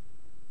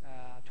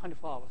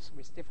 24 hours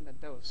with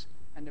different dose,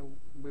 and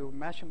we will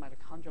measure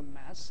mitochondrial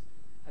mass.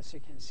 As you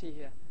can see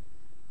here,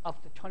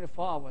 after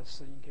 24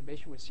 hours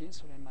incubation with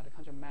insulin,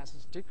 mitochondrial mass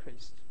is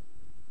decreased,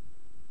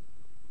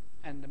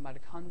 and the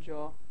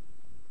mitochondrial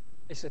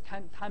is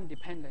time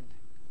dependent.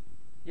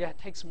 Yeah, it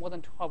takes more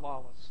than 12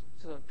 hours.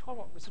 So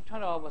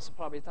 12 hours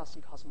probably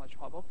doesn't cause much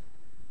trouble.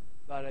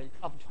 But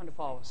after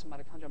 24 hours,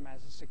 mitochondrial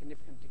mass is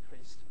significantly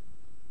decreased.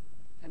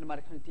 And the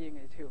mitochondrial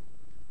DNA too,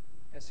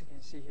 as you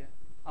can see here,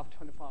 after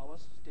 24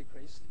 hours,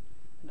 decreased.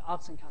 And the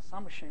oxygen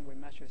consumption we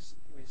measured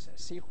with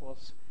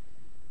seahorse.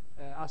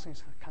 Oxygen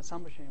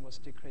consumption was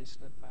decreased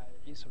by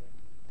insulin.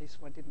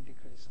 This one didn't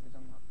decrease, we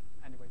don't know.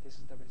 Anyway, this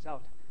is the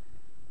result.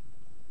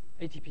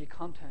 ATP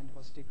content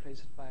was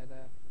decreased by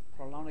the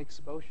prolonged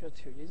exposure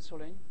to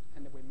insulin,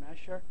 and we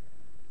measure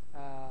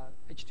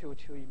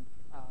H2O2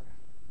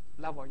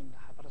 level in the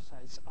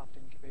hepatocytes after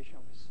incubation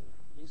with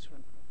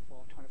insulin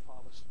for 24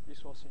 hours.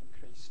 This also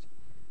increased.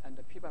 And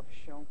the people have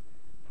shown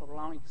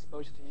prolonged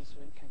exposure to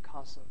insulin can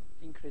cause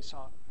increase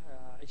of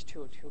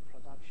H2O2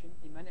 production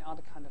in many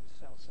other kind of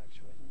cells,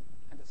 actually,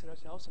 in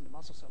endothelial cells and the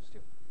muscle cells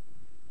too.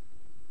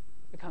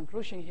 The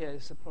conclusion here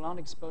is prolonged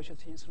exposure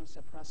to insulin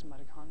suppress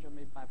mitochondria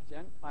made by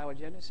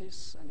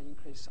biogenesis and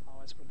increase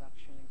RS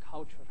production in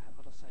cultured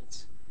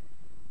hepatocytes.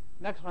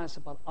 Next one is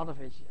about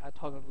autophagy. I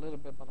talked a little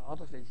bit about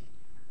autophagy.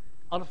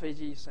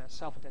 Autophagy is a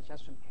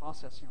self-digestion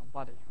process in our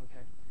body.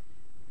 Okay,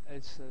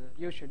 it's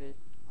usually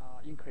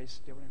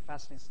increased during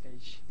fasting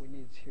stage. We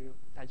need to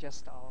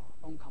digest our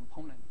own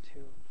component to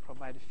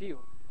provide fuel.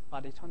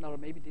 But it turned out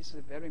maybe this is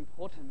a very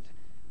important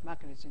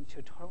mechanism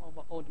to turn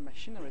over all the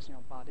machineries in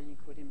your body,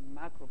 including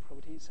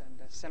macroproteins and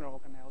cellular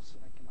organelles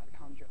like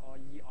mitochondria or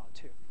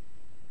ER2.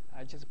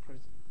 I just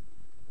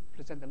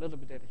present a little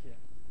bit data here.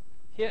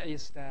 Here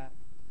is the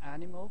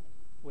animal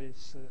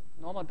with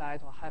normal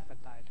diet or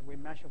high-fat diet. We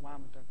measure one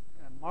of the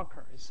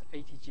marker is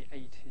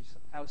ATG8, is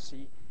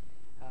LC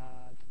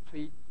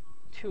 3:2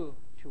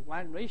 to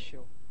 1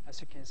 ratio.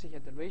 As you can see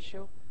here, the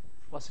ratio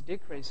was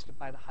decreased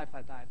by the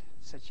high-fat diet,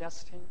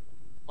 suggesting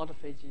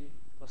autophagy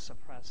was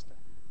suppressed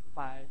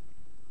by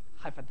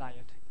high-fat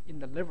diet in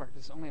the liver.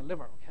 This is only a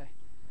liver, okay?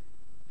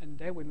 And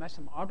then we measure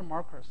some other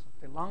markers.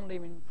 The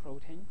long-living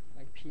protein,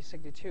 like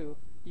P62,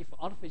 if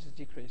autophagy is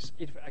decreased,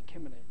 it will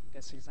accumulate.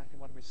 That's exactly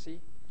what we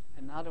see.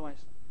 Another one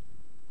is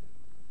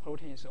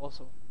protein is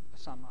also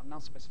some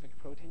non-specific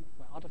protein.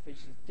 When autophagy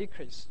is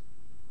decreased,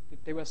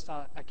 they will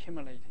start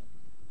accumulating.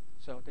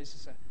 So this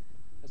is,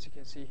 as you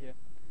can see here,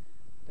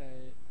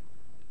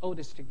 all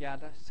this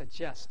together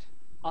suggest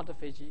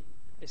autophagy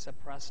is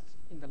suppressed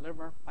in the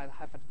liver by the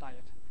high-fat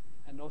diet.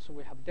 And also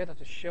we have data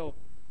to show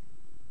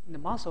in the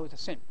muscle it's the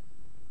same.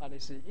 But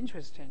it's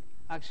interesting,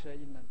 actually,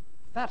 in the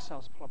fat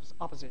cells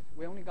opposite.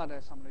 We only got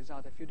some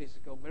result a few days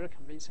ago, very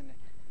convincingly.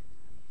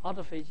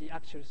 Autophagy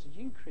actually is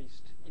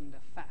increased in the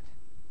fat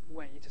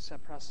when it is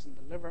suppressed in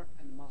the liver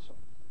and muscle.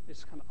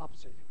 It's kind of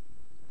opposite.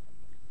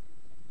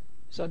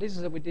 So this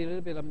is, we did a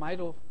little bit of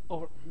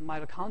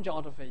mitochondrial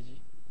autophagy.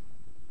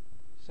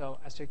 So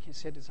as you can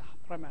see, this is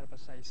a primary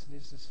hepatocytes.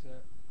 This is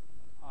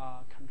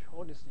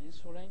control, this is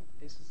insulin,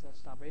 this is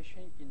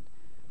starvation.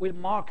 We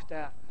mark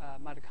the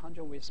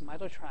mitochondria with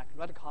mitotract,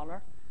 red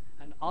color,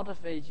 and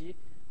autophagy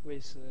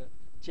with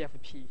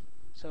GFP.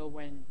 So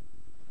when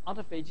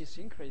autophagy is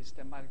increased,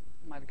 the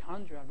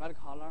mitochondria, red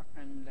color,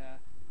 and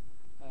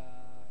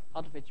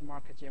autophagy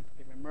marker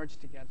GFP will merge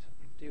together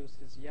to produce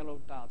these yellow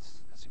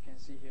dots. As you can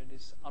see here,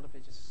 this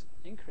autophagy is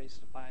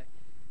increased by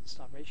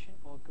starvation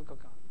or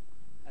glucagon,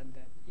 and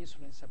then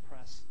insulin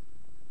suppress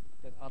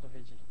the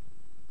autophagy.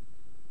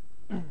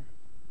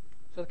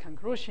 So the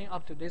conclusion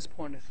up to this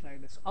point is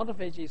like this.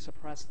 Autophagy is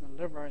suppressed in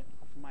the liver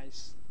of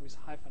mice with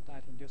high-fat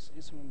diet induced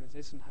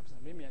insulin-resistant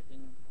hyperkalemia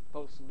in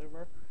both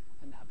liver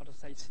and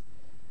hepatocytes.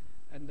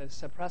 And the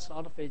suppressed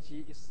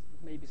autophagy is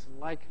maybe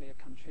likely a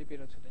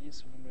contributor to the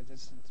insulin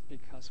resistance,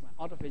 because when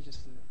autophagy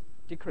is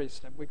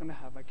decreased, we're going to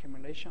have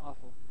accumulation of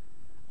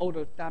all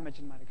the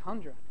damaged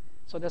mitochondria.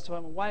 So that's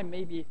why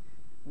maybe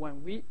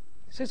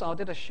since our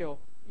data show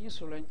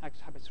insulin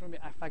hyperkalemia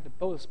affect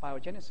both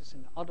biogenesis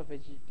and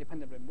autophagy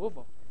dependent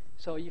removal.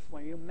 So if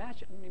when you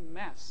match only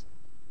mass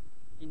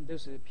in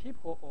those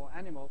people or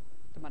animal,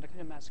 the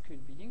mitochondrial mass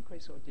could be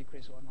increased or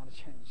decreased or not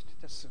changed.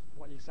 That's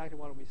exactly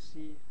what we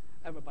see.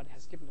 Everybody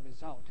has different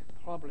result,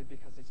 probably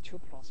because it's two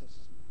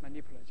processes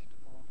manipulated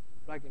or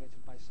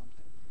regulated by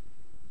something.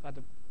 But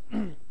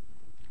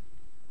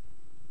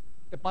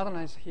the bottom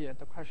line is here,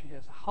 the question here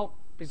is how,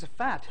 because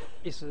fat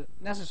is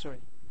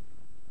necessary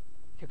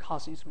to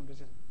cause insulin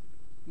resistance.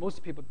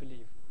 Most people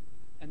believe.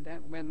 And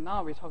then when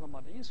now we talk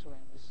about insulin,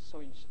 it's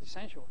so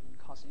essential in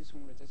causing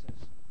insulin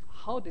resistance.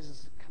 How does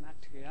this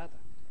connect together?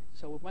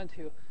 So we went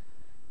to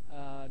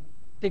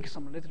dig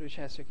some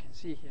literature, as you can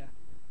see here.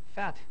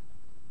 Fat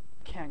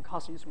can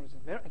cause insulin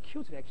resistance very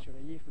acutely, actually.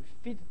 If you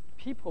feed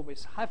people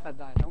with high-fat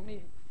diet,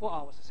 only 4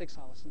 hours, 6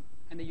 hours,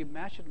 and then you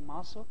measure the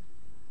muscle,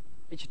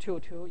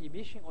 H2O2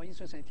 emission or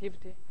insulin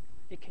sensitivity,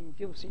 it can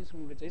induce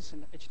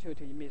insulin-resistant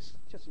H2O2 emission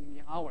just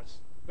in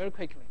hours, very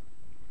quickly.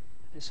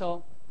 And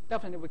so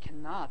definitely we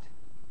cannot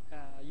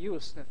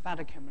use the fat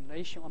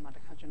accumulation or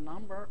mitochondrial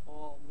number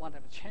or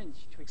whatever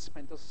change to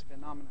explain those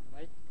phenomena,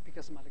 right?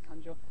 Because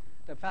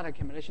the fat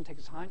accumulation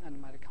takes time,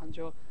 and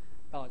mitochondrial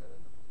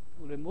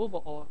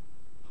removal or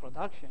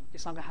production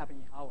is not going to happen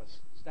in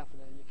hours. So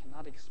definitely you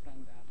cannot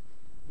explain that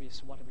with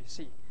what we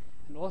see.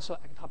 And also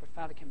ectopic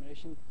fat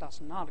accumulation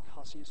does not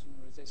cause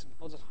insulin resistance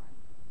all the time.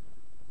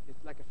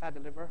 It's like a fatty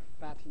liver,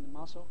 fat in the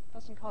muscle,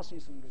 doesn't cause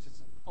insulin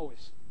resistance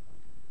always.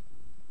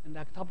 And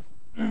ectopic,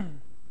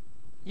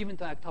 even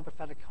the ectopic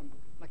fat,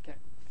 like a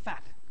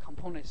fat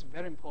component is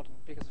very important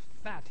because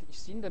fat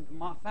is in the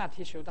fat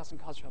tissue doesn't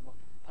cause trouble,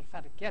 but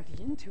fat get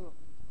into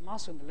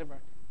muscle in the liver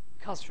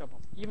cause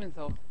trouble, even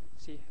though,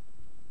 see,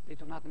 they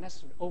do not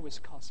necessarily always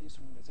cause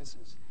insulin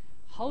resistance.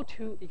 How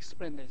to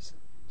explain this?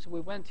 So we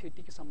went to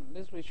dig some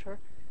literature,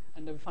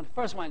 and we found the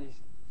first one is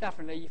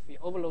definitely if we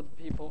overload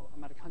people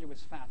mitochondria with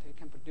fat, it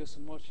can produce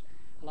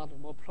a lot of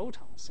more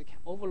protons. It can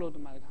overload the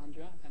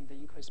mitochondria and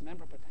increase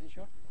membrane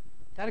potential.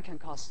 That can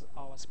cause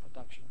ROS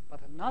production.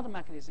 But another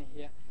mechanism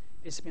here,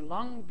 it's been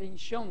long been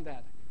shown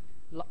that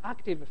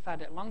active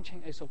fatty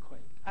long-chain acyl-CoA,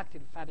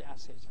 active fatty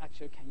acids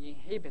actually can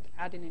inhibit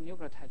adenine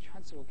nucleotide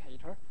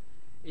translocator.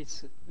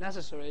 It's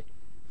necessary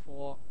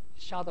for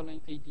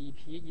shuttling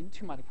ADP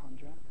into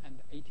mitochondria and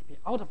ATP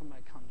out of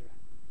mitochondria.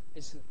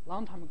 It's a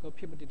long time ago,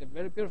 people did a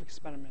very beautiful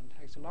experiment.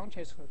 Actually,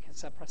 long-chain acyl-CoA can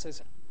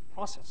suppress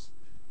process.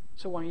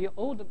 So when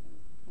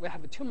we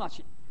have too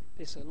much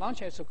this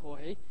long-chain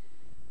acyl-CoA,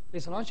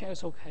 this long-chain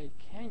acyl-CoA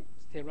can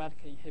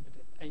theoretically inhibit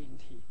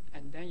ANT,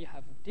 and then you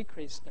have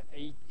decreased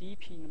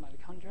ADP in the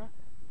mitochondria.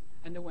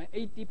 And then when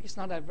ADP is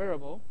not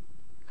available,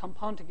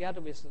 compound together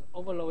with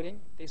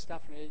overloading, this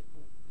definitely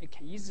it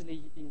can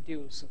easily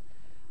induce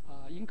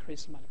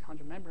increased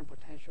mitochondrial membrane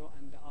potential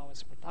and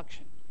ROS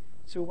production.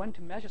 So we want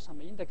to measure some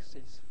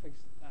indexes for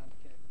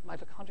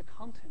mitochondrial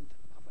content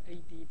of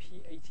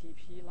ADP,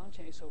 ATP,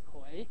 long-chain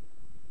acyl-CoA.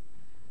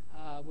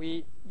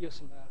 We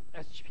use the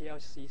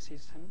HPLC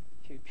system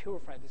to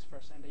purify this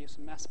first, and use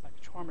mass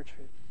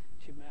spectrometry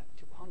to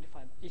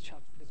quantify each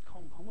of these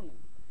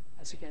components.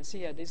 As you can see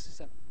here, this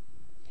is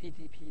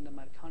ADP in the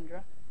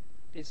mitochondria.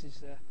 This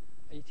is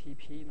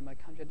ATP in the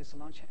mitochondria. This is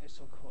long-chain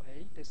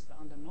acyl-CoA. This is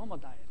under normal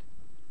diet.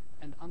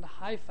 And on the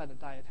high-fat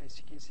diet, as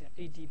you can see,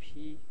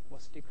 ADP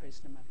was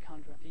decreased in the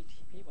mitochondria,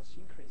 ATP was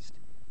increased.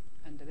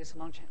 And this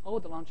long-chain, all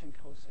the long-chain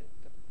CoA,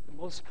 the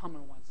most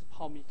common ones,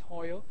 palm meat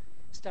oil,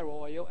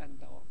 steroid oil, and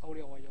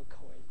olive oil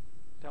CoA,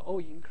 they're all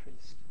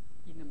increased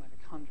in the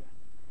mitochondria.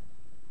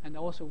 And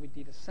also we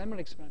did a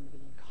similar experiment in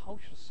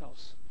culture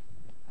cells,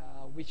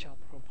 which are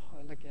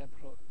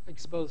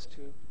exposed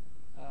to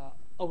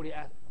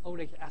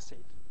oleic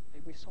acid.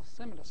 We saw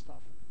similar stuff.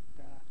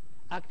 The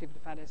active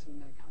fatty acid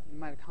in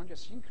mitochondria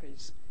is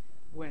increased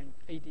when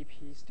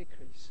ADP is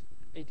decreased.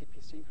 ATP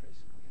is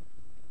increased. Okay.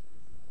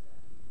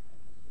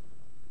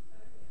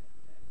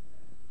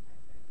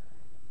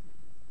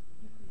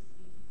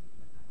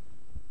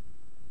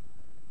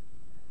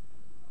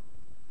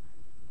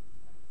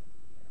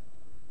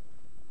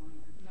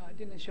 No, I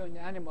didn't show in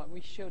the animal.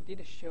 We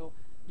did show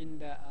in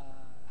the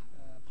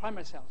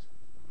primary cells.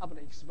 After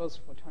exposed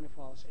for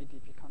 24 hours,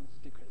 ADP content is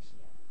decreased.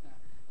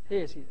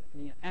 Here is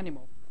in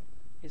animal.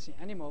 It's in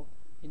animal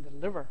in the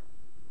liver.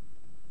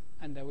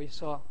 And we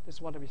saw, this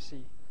is what we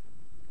see.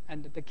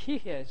 And the key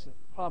here is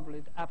probably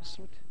the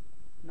absolute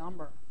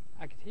number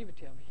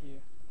activity over here.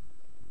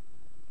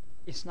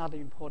 It's not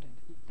important.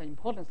 The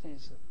important thing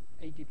is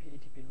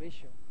ADP-ATP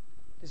ratio.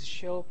 This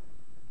shows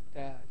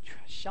the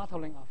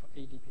shuttling of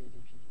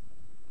ADP-ATP,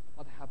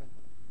 what happened.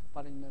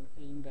 But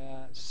in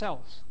the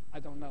cells, I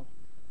don't know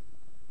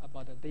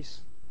about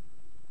this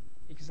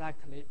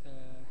exactly.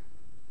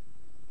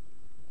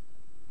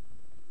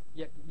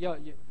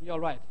 You're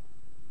right.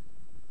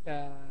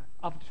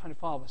 After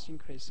 24 hours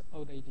increase,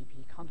 all the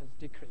ADP content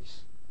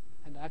decrease.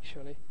 And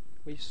actually,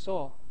 we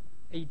saw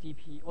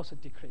ADP also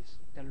decrease.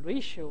 The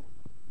ratio,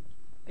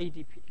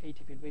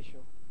 ADP-ATP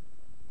ratio,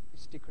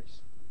 is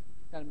decreased.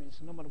 That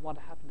means no matter what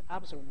happened, the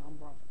absolute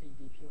number of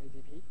ADP or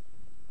ATP,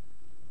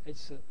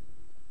 it's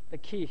the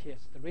key here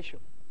is the ratio.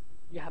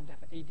 You have to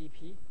have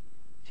ADP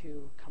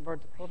to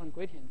convert the proton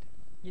gradient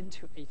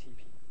into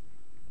ATP.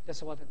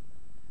 That's what.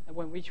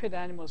 When we treat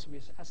animals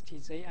with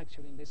STZ,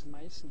 actually in this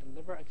mice, in the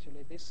liver,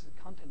 actually this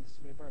content is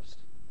reversed,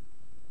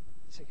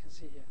 as you can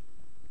see here.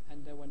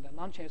 And when the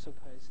long-chain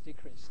acyl-CoA is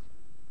decreased.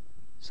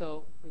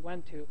 So we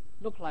want to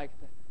look like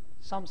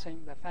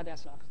something that fatty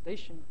acid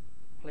oxidation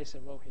plays a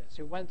role here.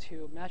 So we want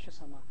to measure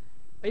some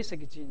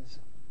basic genes,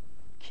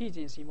 key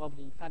genes involved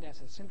in fatty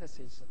acid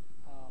synthesis.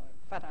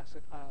 Fatty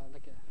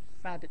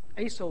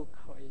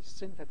acyl-CoA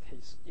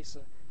synthesis is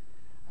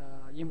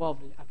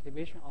involved in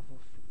activation of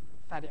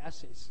fatty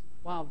acids.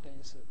 One of them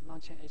is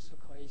long-chain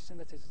acyl-CoA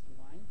synthesis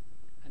 1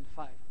 and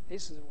 5.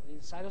 This is in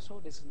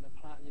cytosol, this is in the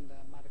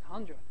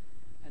mitochondria.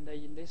 And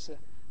in this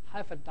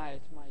high-fat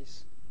diet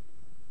mice,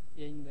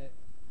 in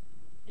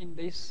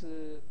this,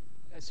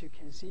 as you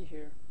can see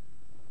here,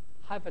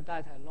 high-fat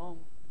diet alone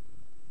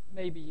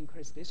maybe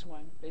increase this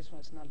one. This one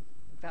is not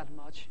that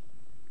much.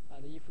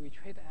 But if we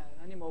treat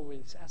an animal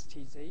with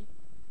STZ,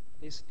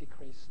 this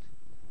decreased.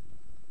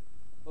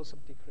 Both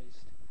have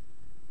decreased.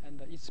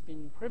 And it's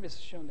been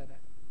previously shown that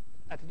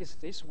at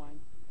least this one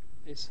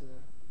is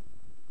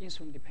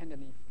insulin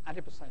dependent in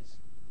adipocytes.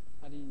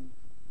 But in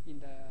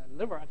the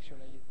liver,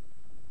 actually,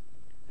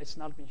 it's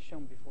not been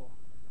shown before.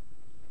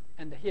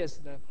 And here's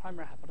the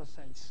primary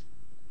hypothesis.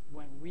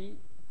 When we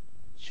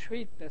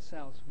treat the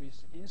cells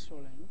with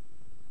insulin,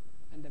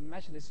 and then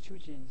match these two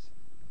genes.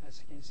 As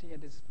you can see here,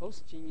 this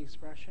both gene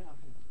expression of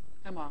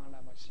the mRNA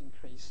level is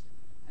increased,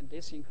 and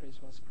this increase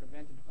was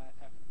prevented by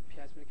a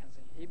PI3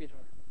 kinase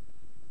inhibitor,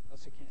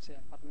 as you can see,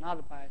 but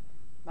not by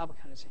MAP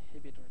kinase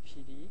inhibitor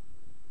PD,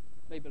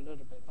 maybe a little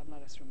bit, but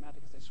not as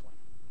dramatic as this one.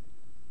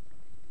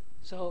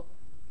 So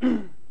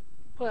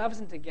put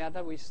everything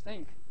together, we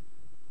think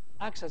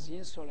excess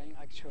insulin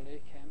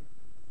actually can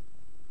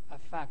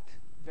affect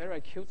very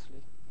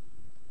acutely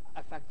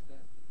affect the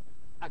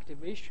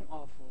activation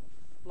of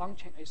long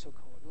chain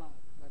acyl-CoA,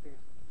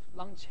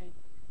 long chain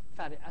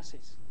fatty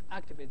acids,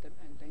 activate them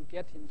and then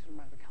get into the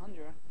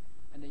mitochondria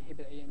and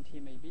inhibit ANT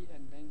maybe,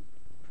 and then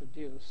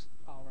produce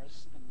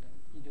hours and then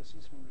induce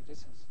insulin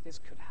resistance. This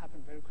could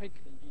happen very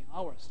quickly in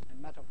hours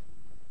and matter.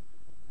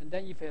 And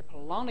then if a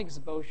prolonged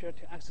exposure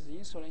to excess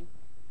insulin,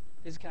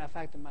 this can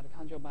affect the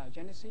mitochondrial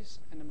biogenesis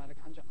and the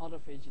mitochondrial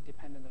autophagy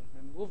dependent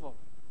removal.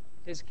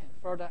 This can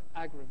further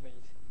aggravate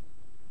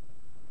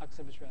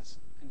oxidative stress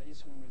and the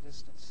insulin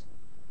resistance.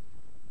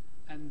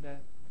 And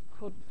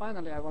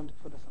finally, I want to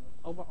put some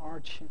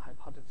overarching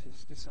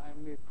hypothesis. This I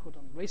only put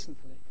on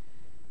recently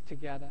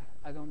together.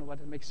 I don't know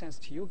whether it makes sense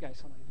to you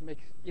guys or not.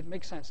 It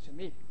makes sense to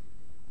me.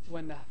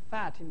 When the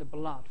fat in the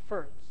blood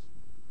first,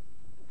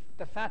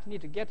 the fat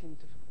need to get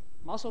into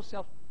muscle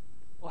cells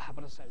or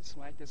hepatocytes,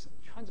 right? This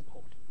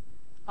transport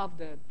of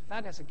the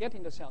fat has to get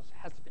into cells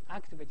has to be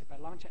activated by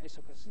long chain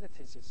acyl-CoA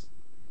synthesis.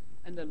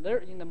 And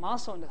in the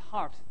muscle and the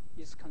heart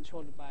is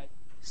controlled by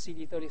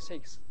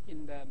CD36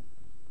 in the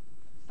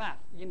fat.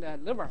 In the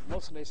liver,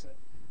 mostly is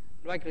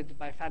regulated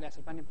by fatty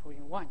acid binding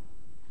protein 1.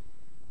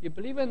 You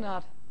believe it or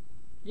not,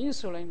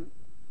 insulin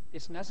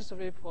is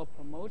necessary for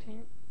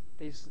promoting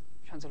this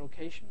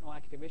translocation or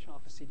activation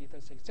of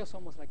CD36, just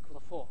almost like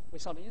CODA4.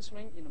 Without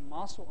insulin in the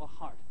muscle or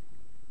heart,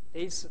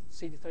 this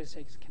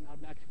CD36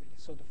 cannot be activated.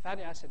 So the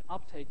fatty acid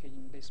uptake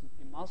in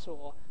muscle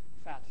or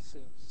fat is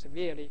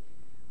severely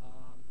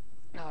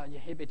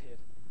inhibited.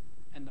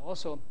 And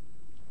also,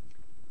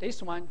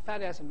 this one,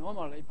 fatty acid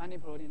normally, binding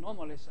protein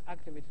normally is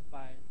activated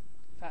by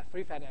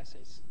free fatty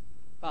acids.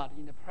 But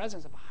in the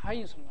presence of a high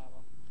insulin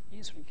level,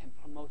 insulin can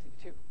promote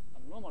it too.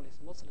 But normally, it's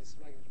mostly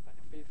regulated by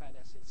free fatty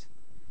acids.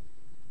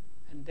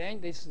 And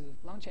then this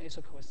long chain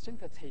acyl-CoA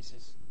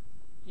synthetases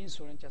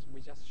insulin,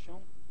 we just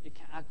shown, it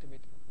can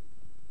activate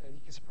the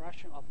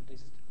expression of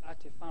this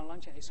active long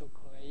chain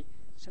acyl-CoA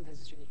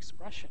synthesis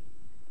expression.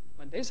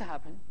 When this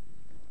happens,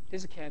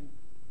 this can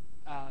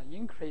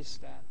increase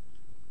the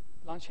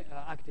long chain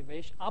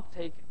activation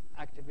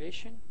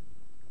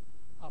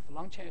of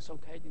long chain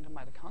acyl-CoA into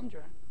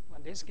mitochondria.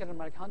 When this gets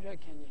mitochondria,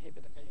 can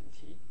inhibit the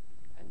ANT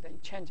and then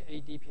change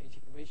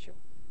ADP-ATP ratio,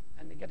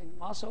 and they get in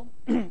muscle,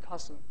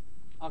 cause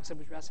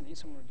oxidative stress and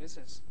insulin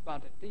resistance.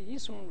 But the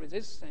insulin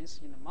resistance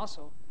in the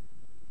muscle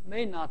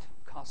may not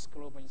cause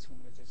global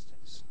insulin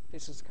resistance.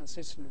 This is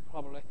consistent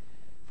probably.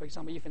 For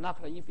example, if you knock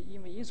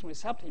even insulin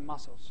receptor in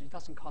muscles, it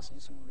doesn't cause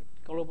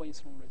global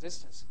insulin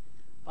resistance.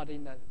 But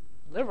in the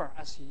liver,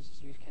 as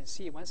you can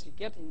see, once you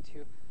get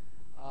into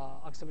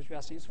oxidative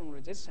stress insulin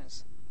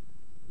resistance,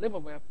 liver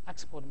will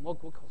export more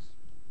glucose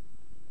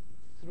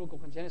through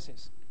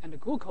gluconeogenesis. And the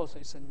glucose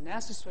is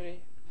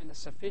necessary and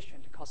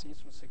sufficient to cause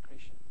insulin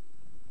secretion.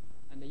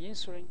 And the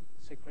insulin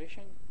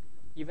secretion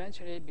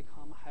eventually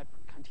become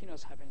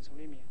continuous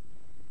hyperinsulinemia.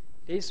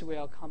 This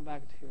will come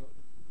back to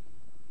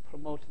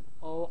promote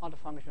all other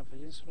functions of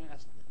the insulin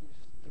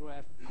through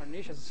a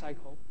pernicious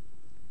cycle.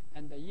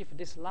 And if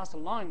this lasts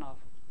long enough,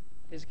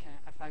 this can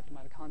affect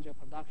mitochondrial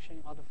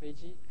production,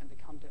 autophagy, and they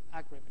come to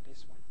aggravate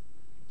this one.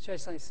 So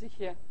as you see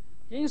here,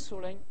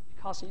 insulin,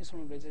 cause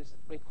insulin resistance,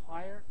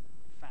 require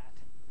fat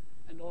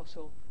and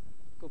also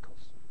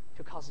glucose.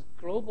 To cause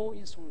global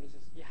insulin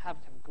resistance, you have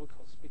to have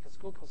glucose because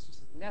glucose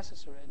is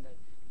necessary and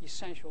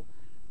essential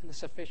and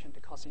sufficient to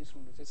cause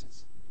insulin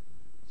resistance.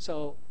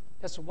 So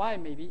that's why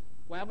maybe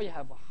whenever you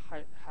have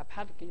a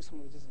hepatic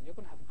insulin resistance, you're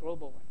going to have a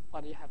global one.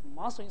 But you have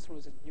muscle insulin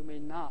resistance, you may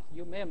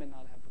or may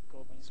not have a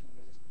global insulin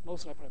resistance.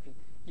 Most likely,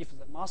 if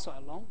the muscle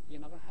alone,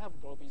 you're not going to have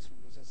global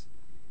insulin resistance.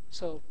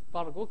 So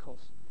blood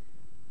glucose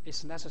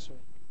is necessary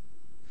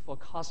for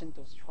causing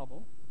those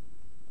trouble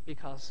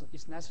because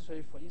it's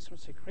necessary for insulin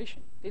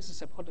secretion. This is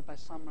supported by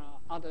some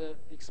other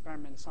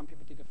experiments. Some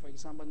people did, for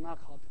example, knock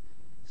out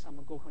some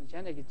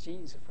glucogenic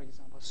genes, for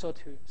example,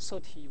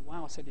 31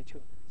 or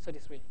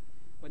 33.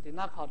 When they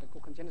knock out, the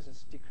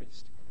glucogenesis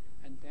decreased.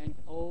 And then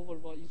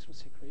overall insulin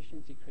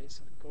secretion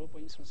decreased, global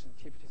insulin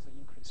sensitivity is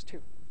increased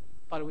too.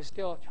 But we're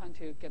still trying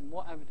to get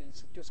more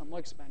evidence, do some more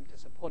experiments to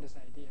support this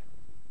idea.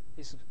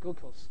 This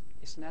glucose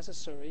is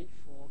necessary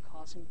for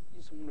causing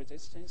insulin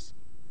resistance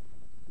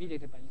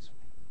mediated by insulin.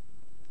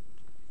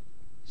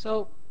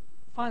 So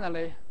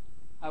finally,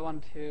 I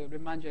want to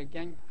remind you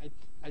again,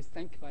 I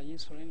think that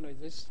insulin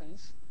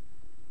resistance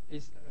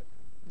is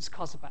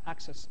caused by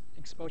excess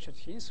exposure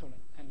to insulin.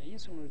 And the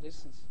insulin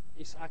resistance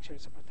is actually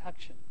a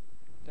protection.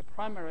 The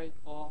primary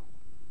or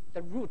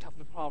the root of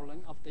the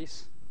problem of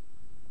this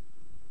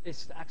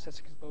is the excess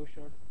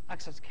exposure,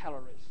 excess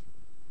calories.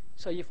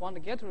 So if you want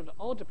to get rid of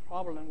all the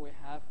problem we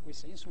have with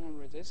insulin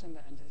resistance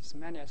and its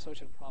many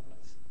associated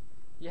problems,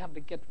 You have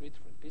to get rid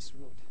of this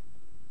root.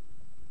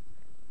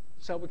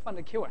 So we found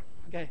a cure.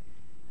 Okay.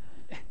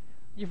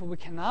 If we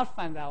cannot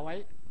find that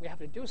way, we have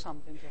to do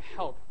something to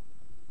help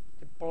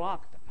to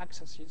block the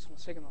excess insulin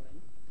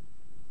signaling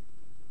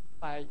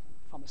by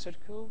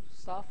pharmaceutical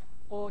stuff,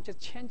 or just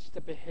change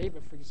the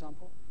behavior, for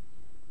example,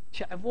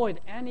 to avoid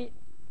any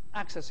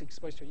excess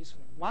exposure to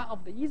insulin. One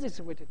of the easiest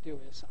way to do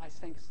is, I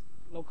think,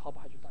 low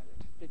carbohydrate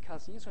diet,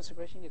 because insulin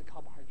secretion needs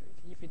carbohydrate.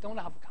 If you don't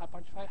have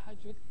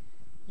carbohydrate,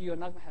 you're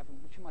not going to have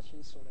too much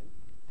insulin.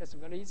 That's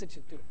very easy to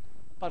do.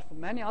 But for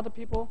many other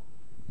people,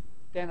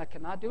 then I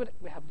cannot do it.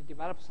 We have to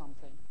develop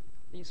something,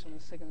 insulin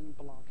signaling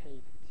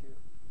blockade,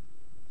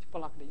 to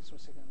block the insulin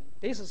signaling.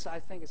 This is, I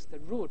think, is the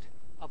root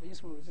of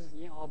insulin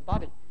resistance in our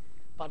body.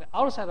 But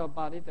outside our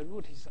body, the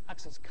root is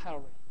excess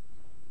calorie.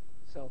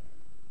 So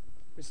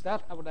with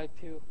that, I would like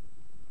to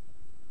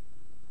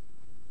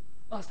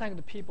thank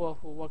the people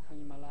who work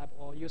in my lab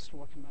or used to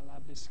work in my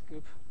lab, this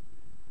group.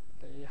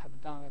 They have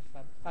done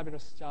a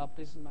fabulous job.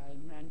 This is my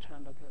mentor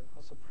and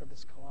also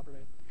previous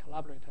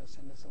collaborators,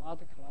 and there's a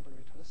lot of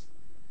collaborators.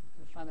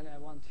 And finally, I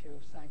want to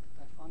thank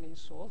the funding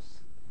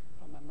source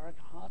from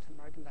American Heart,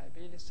 American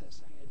Diabetes, and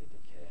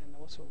ADDK, and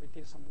also we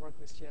did some work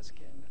with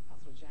GSK and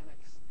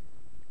Arthrogenics.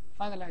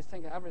 Finally, I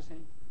think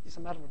everything is a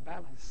matter of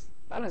balance.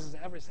 Balance is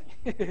everything.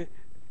 Okay,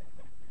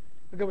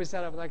 with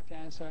that, I would like to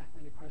answer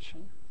any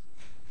question.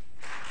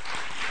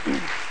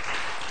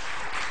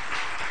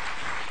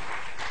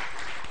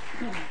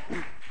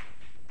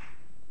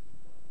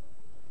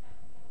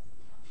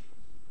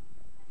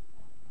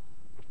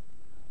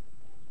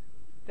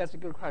 That's a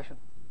good question.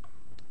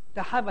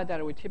 The high fat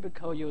diet we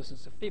typically use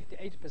is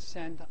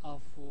 58%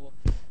 of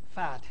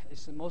fat.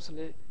 It's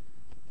mostly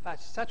fat,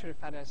 saturated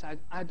fat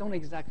acids. I don't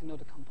exactly know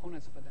the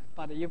components of that,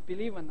 but you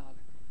believe or not,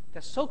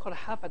 the so-called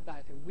high fat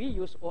diet we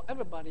use or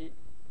everybody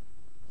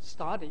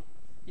study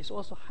is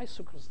also high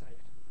sucrose diet.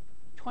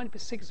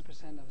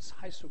 26% of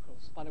high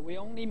sucrose, but we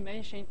only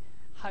mention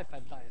high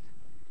fat diet.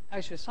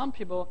 Actually, some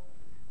people,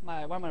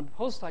 one of my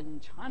postdoc in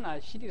China,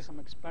 she did some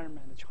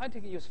experiment, tried to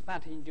use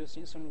fat to induce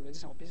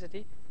insulin-resistant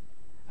obesity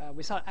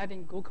without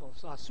adding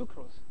glucose or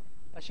sucrose,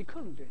 but she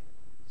couldn't do it.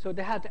 So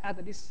they had to add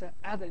at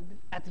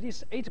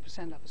least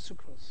 80% of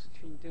sucrose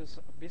to induce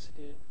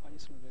obesity or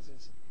insulin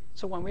resistance.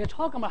 So when we are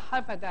talking about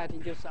high fat diet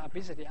induced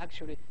obesity,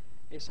 actually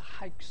it's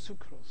high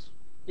sucrose.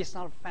 It's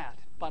not fat,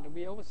 but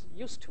we always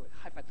used to it,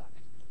 high fat diet.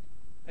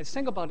 And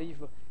think about it, if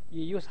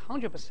you use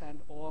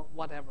 100% or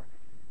whatever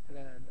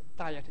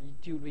diet, you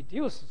do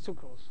reduce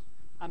sucrose,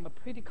 I'm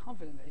pretty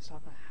confident that it's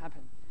not going to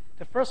happen.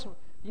 The first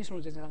insulin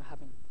resistance is not going to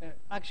happen.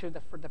 Actually,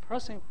 the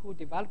person who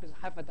developed this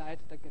high fat diet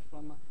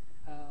from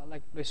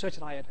like research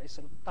diet is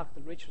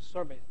Dr. Richard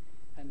Survey,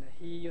 and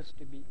he used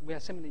to be, we are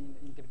similar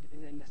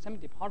in the same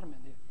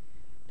department.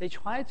 They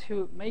tried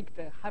to make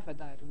the high fat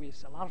diet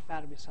with a lot of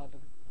fat without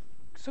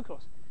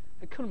sucrose.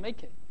 They couldn't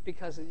make it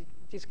because it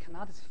just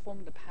cannot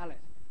form the pellet.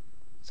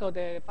 So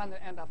they finally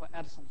end up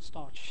adding some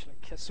starch,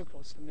 like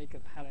sucrose, to make a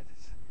pellet.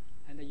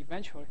 And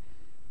eventually,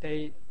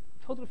 they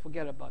totally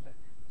forget about the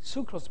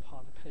sucrose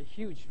part, play a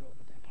huge role,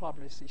 but that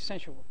probably is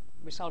essential.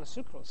 Without the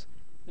sucrose,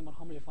 no matter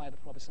how much fat,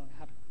 probably is not going to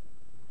happen.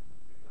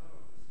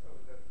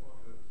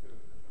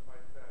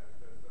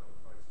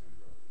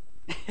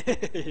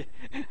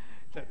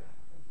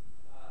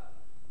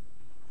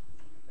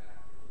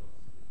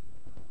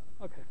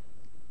 Okay.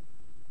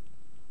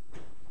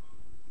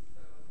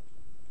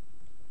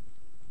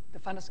 The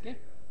final scheme?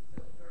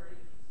 So very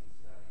interesting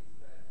studies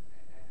that,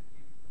 and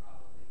you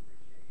probably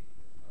appreciate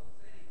as well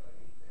as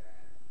anybody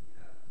that,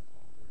 there's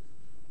a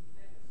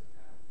tremendous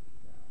amount of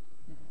feedback.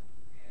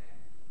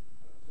 And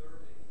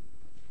observing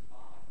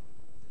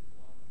molecules at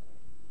one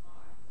point in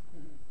time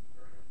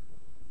very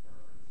difficult to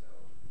interpret. So,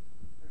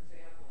 for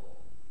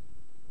example,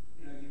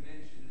 you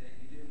mentioned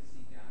that you didn't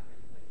see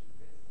downregulation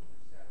of insulin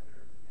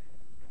receptors, and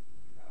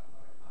you got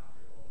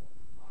mitochondrial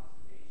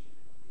oxidation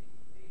being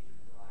a major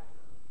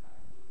driver of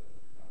high glucose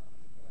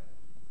production. But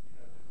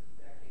there's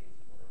decades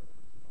worth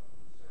of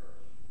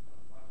research,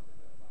 much of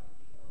it done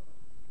by people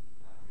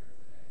not here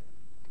today,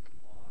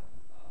 on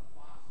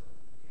FOXO,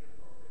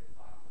 inappropriate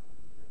FOXO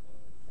nuclear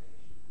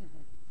mobilization. And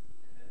then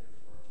there's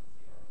work on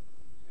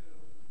CRPC2,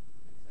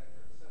 et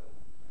cetera. So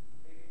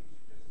maybe we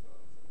should just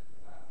focus on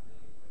that, because I'm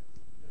familiar with,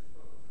 just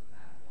focus on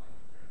that point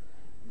in terms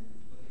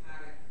of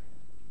hepatic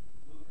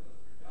glucose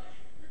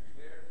production.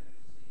 Where do you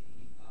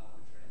see the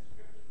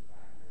transcription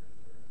factors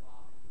that are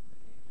involved in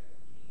the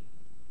pancreatic gene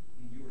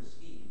in your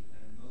scheme,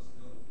 and most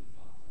notably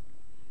FOXO?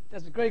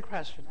 That's a great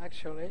question,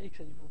 actually.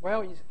 It's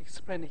well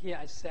explained here.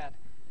 I said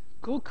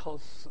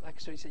glucose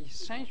actually is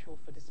essential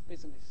for this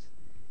business.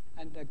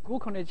 And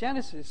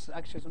gluconeogenesis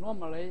actually is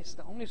normally is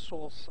the only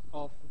source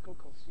of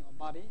glucose in your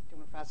body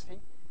during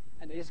fasting,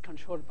 and it is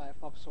controlled by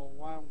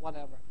FOXO1,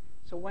 whatever.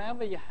 So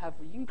whenever you have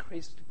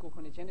increased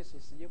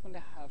gluconeogenesis, you're going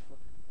to have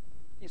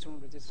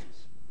insulin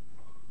resistance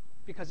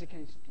because it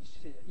can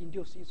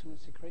induce insulin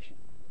secretion.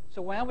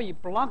 So whenever you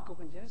block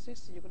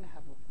gluconeogenesis, you're going to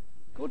have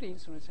good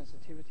insulin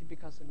sensitivity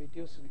because it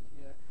reduces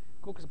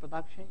glucose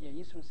production and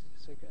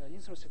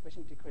insulin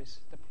secretion decrease.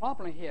 The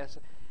problem here is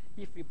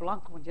if we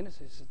block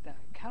gluconeogenesis, the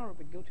calorie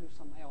will go to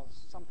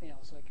something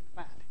else like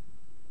fat.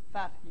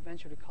 Fat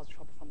eventually causes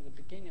trouble from the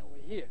beginning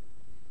over here.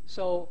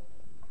 So,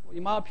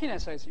 in my opinion,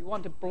 says you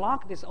want to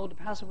block this old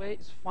pathway,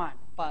 it's fine.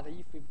 But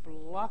if we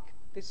block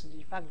this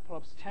effect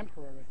perhaps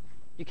temporary,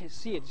 you can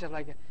see it just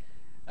like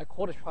a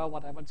cortisol,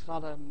 whatever. It's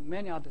not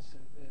many other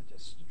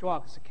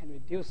drugs can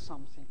reduce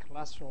something,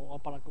 cholesterol or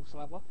blood glucose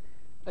level.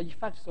 The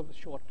effect is over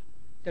short.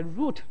 The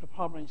root of the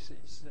problem is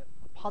the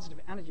positive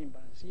energy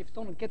imbalance. If you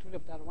don't get rid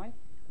of that one,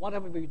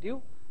 whatever we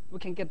do, we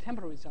can get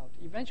temporary result.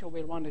 Eventually,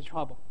 we run into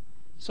trouble.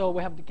 So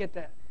we have to get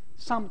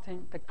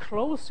something the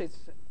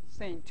closest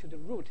thing to the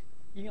root.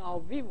 In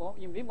vivo,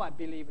 I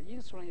believe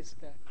insulin is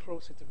the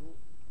closest root,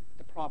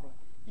 the problem.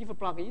 If you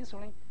block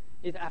insulin,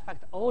 it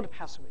affects all the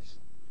pathways.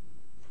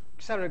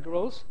 Cellular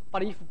growth,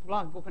 but if you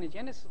block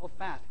gluconeogenesis or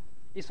fat,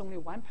 it's only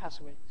one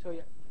pathway.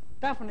 So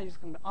definitely it's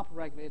going to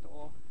upregulate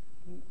or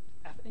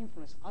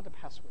influence other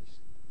pathways.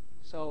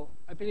 So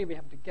I believe we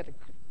have to get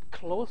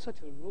closer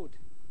to the root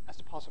as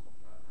possible.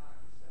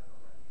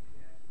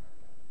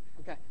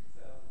 Okay.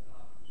 So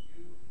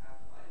you have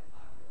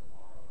mitochondrial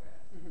ROS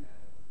that is the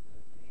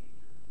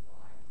major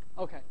driver.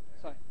 Okay,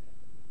 sorry.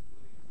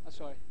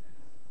 Sorry.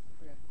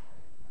 Okay.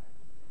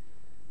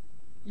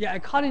 Yeah,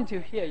 according to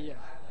here, yeah.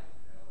 I'd like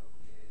to know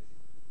is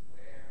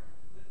where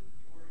could your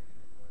universe,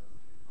 in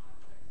the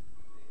context,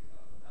 think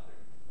of another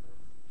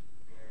universe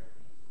where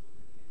these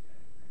gluconeogenic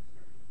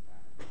transcription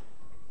factors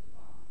are the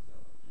box. So, for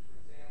example, do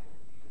you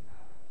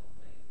have a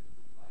link to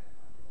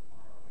mitochondrial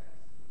ROS and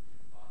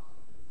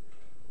phosphonuclear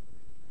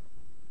mobilization?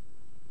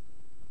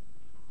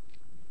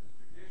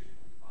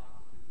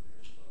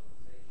 Because traditionally, phosphonuclear mobilization in the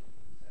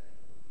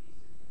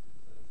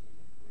setting of obesity is associated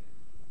with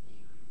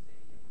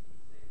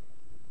decreased AKT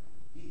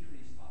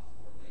signal,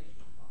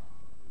 decreased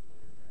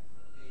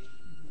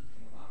phosphorylation of phosphonuclear translocation. And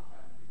what I'm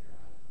trying to figure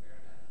out is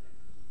where that fits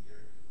into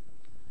your universe.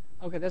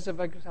 Okay, that's a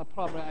very good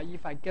problem.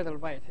 If I get it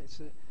right,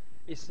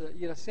 it's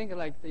you think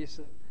like this.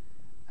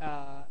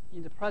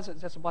 In the present,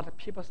 that's what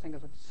people think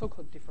of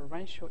so-called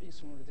differential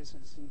insulin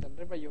resistance in the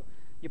liver. You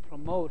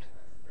promote,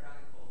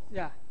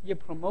 yeah, you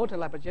promote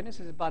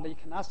lipogenesis, but you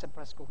cannot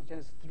suppress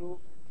gluconeogenesis through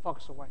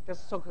FOXO1. That's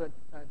so-called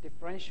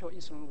differential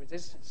insulin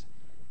resistance.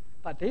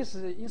 But this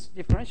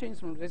differential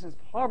insulin resistance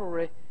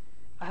probably,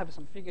 I have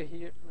some figure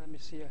here. Let me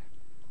see.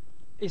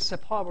 It's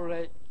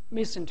probably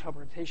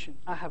misinterpretation.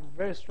 I have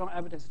very strong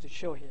evidence to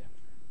show here.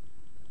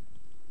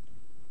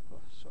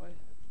 Oh, sorry,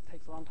 it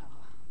takes a long time.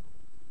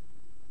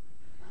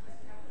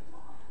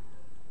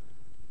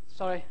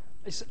 Sorry,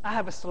 I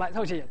have a slide.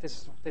 Oh, yeah,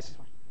 this is one.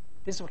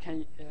 This one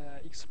can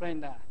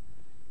explain that.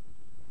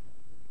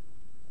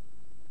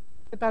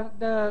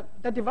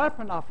 The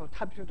development of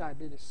type 2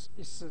 diabetes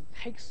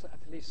takes at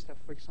least,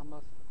 for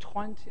example,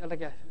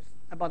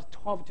 about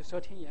 12 to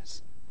 13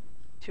 years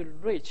to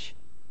reach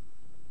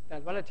the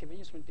relative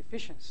insulin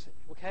deficiency.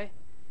 Okay,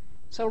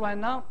 so right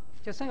now,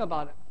 just think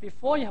about it.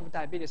 Before you have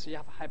diabetes, you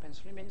have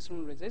hyperinsulinemia,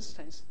 insulin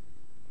resistance.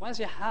 Once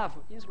you have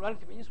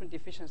relative insulin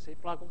deficiency,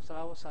 blood glucose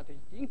levels start to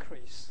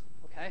increase.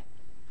 Okay,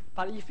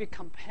 but if you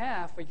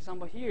compare, for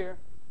example, here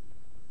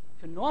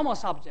to normal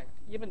subject,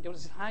 even during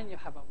the time you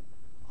have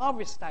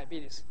obvious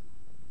diabetes,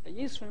 the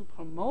insulin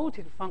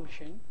promoted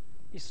function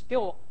is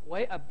still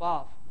way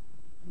above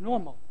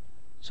normal.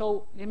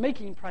 So they make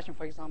an impression,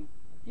 for example,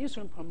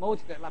 insulin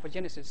promoted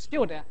lipogenesis is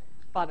still there,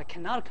 but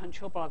cannot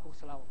control blood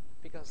glucose level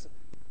because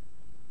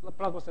the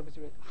blood glucose level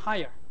is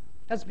higher.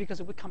 That's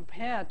because we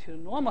compare to the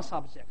normal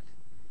subject.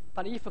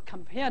 But if you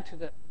compare to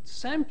the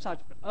same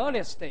subject,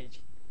 earlier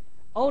stage,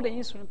 all the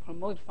insulin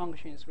promoted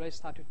functions really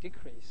start to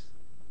decrease.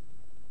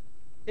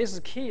 This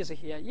key is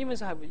here. Even if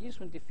you have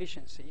insulin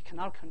deficiency, you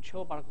cannot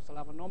control blood glucose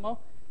level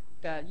normal.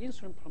 The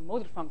insulin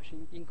promoted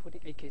function,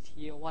 including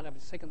AKT or whatever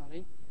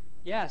signaling,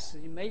 yes,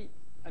 it may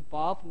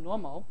above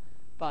normal,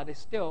 but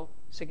it's still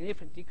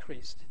significantly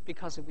decreased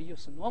because we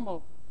use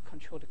normal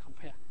control to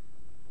compare.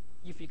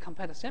 If you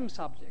compare the same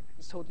subject,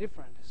 it's so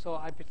different. So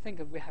I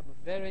think we have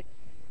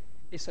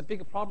it's a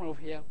big problem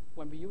over here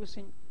when we're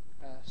using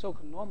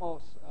so-called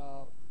normal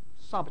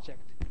subject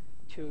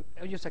to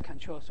use a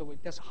control. So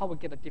that's how we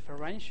get a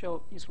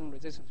differential insulin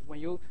resistance. When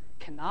you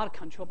cannot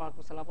control blood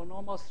glucose level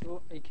normal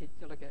through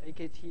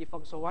AKT,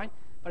 FOXO1,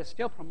 but it's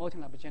still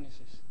promoting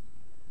lipogenesis.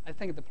 I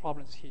think the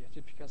problem is here,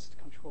 just because it's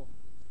control.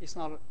 It's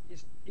not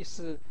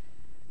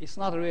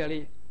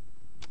really.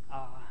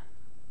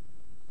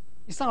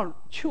 It's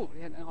not true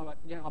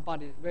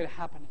about it really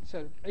happening.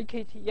 So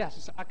AKT, yes,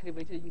 it's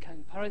activated in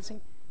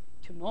comparison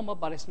to normal,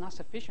 but it's not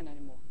sufficient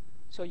anymore.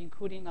 So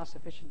including not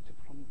sufficient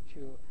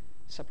to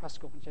suppress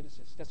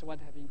gluconeogenesis. That's why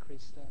they have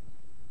increased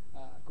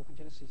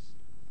gluconeogenesis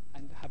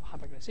and have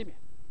hyperglycemia.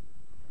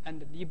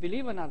 And you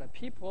believe it or not,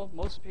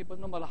 most people,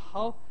 no matter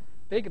how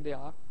big they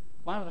are,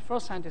 one of the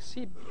first signs to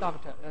see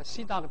doctor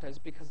is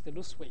because they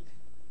lose weight.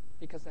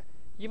 Because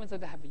even though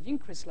they have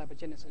increased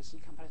lipogenesis in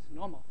comparison to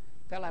normal,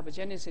 their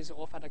lipogenesis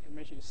or fat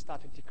accumulation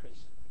start to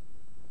decrease.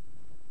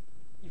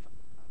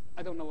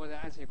 I don't know whether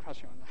I answer your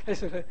question or not.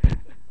 That's a beautiful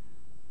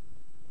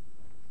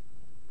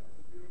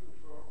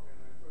talk,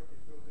 and I thought you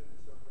filled in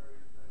some very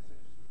nice,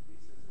 interesting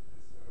pieces in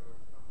this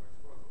complex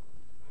puzzle.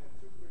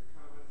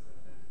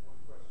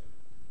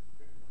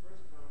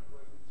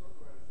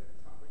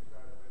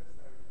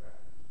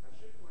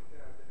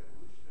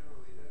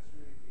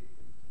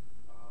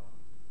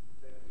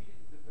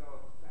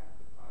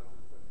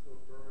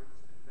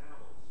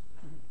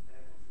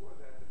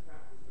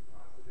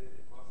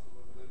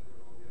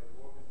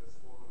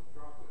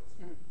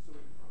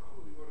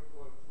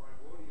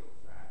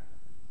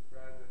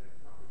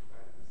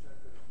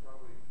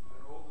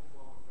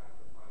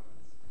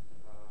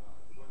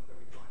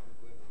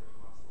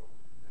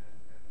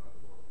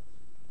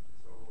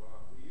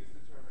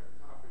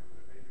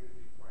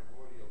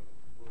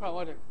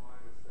 Priority.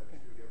 That's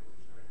Okay. really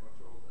evolutionary much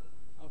older.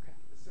 Okay.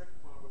 The second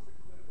one was the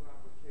clinical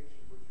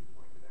application, which you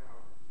pointed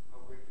out,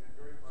 of which can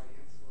very high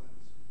insulins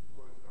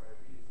cause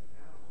diabetes in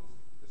animals.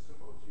 The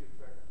Samochi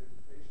effect in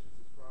patients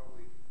is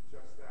probably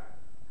just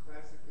that.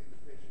 Classically,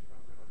 the patient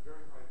comes in on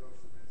very high dose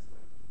of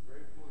insulin,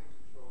 very poorly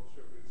controlled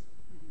sugars,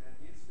 and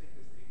the instinct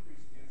is to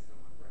increase the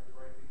insulin. In fact, the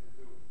right thing to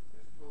do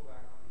is pull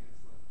back on the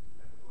insulin,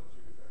 and the blood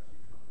sugars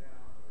actually come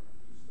down on a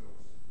reduced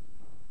dose.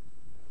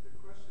 The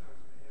question I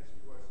was going to ask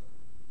you was,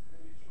 have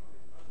you tried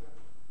other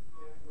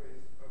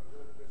pathways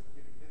other than just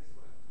giving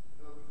insulin?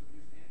 In other words, if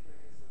you use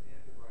anti-insulin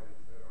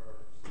antibodies that are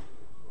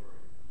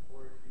stimulatory,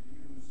 or if you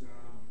use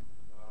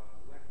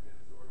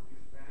lectins, or if you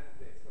use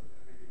Vanadate, something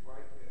that maybe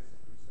bypasses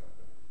the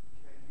receptor,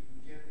 can you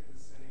get the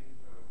same,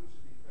 which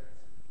of the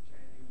effects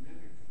can you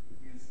mimic the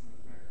insulin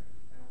effect,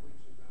 and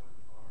which of them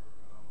are...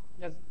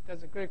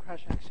 That's a great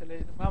question,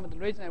 actually. One of the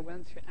reasons I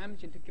went to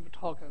Amgen to give a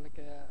talk like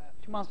a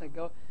few months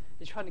ago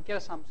is trying to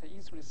get some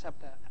insulin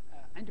receptor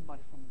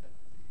antibody from them.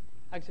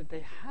 Actually,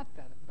 they had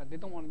that, but they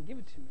don't want to give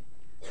it to me.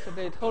 So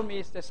they told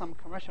me there's some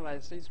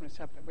commercialized insulin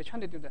receptor. We're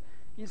trying to do the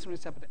insulin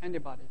receptor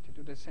antibody to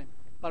do the same.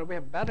 But we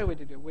have a better way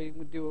to do it. We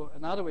do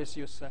another way is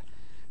use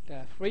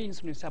the free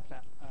insulin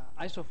receptor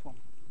isoform.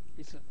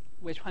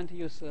 We're trying to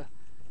use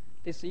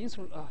this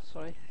insulin,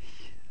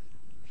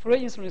 free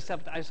insulin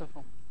receptor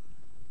isoform.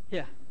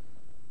 Yeah.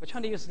 We're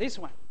trying to use this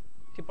one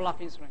to block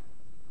insulin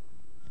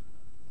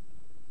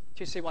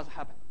to see what's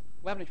happening.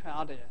 We haven't tried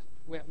other yet.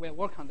 We're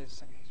working on this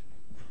thing, actually.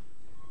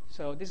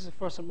 So this is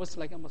almost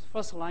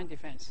first line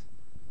defense.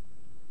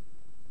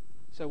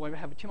 So when we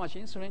have too much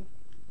insulin,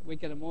 we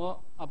get more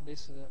of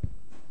this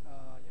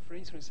free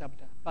insulin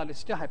receptor. But it's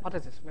still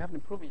hypothesis. We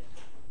haven't proven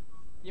yet.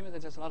 Even though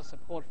there's a lot of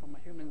support from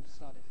human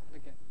studies.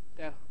 Look at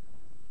that.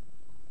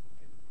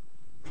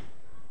 Okay.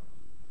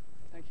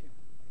 Thank you.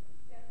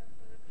 Yeah, no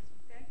further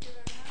questions. Thank you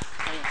very much.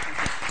 Thank you.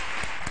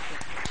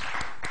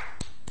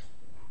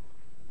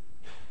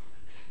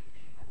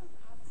 I want to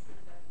ask you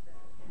that the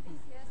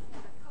ACS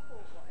has a couple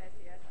of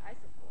ACS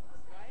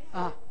isoforms,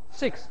 right?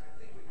 6.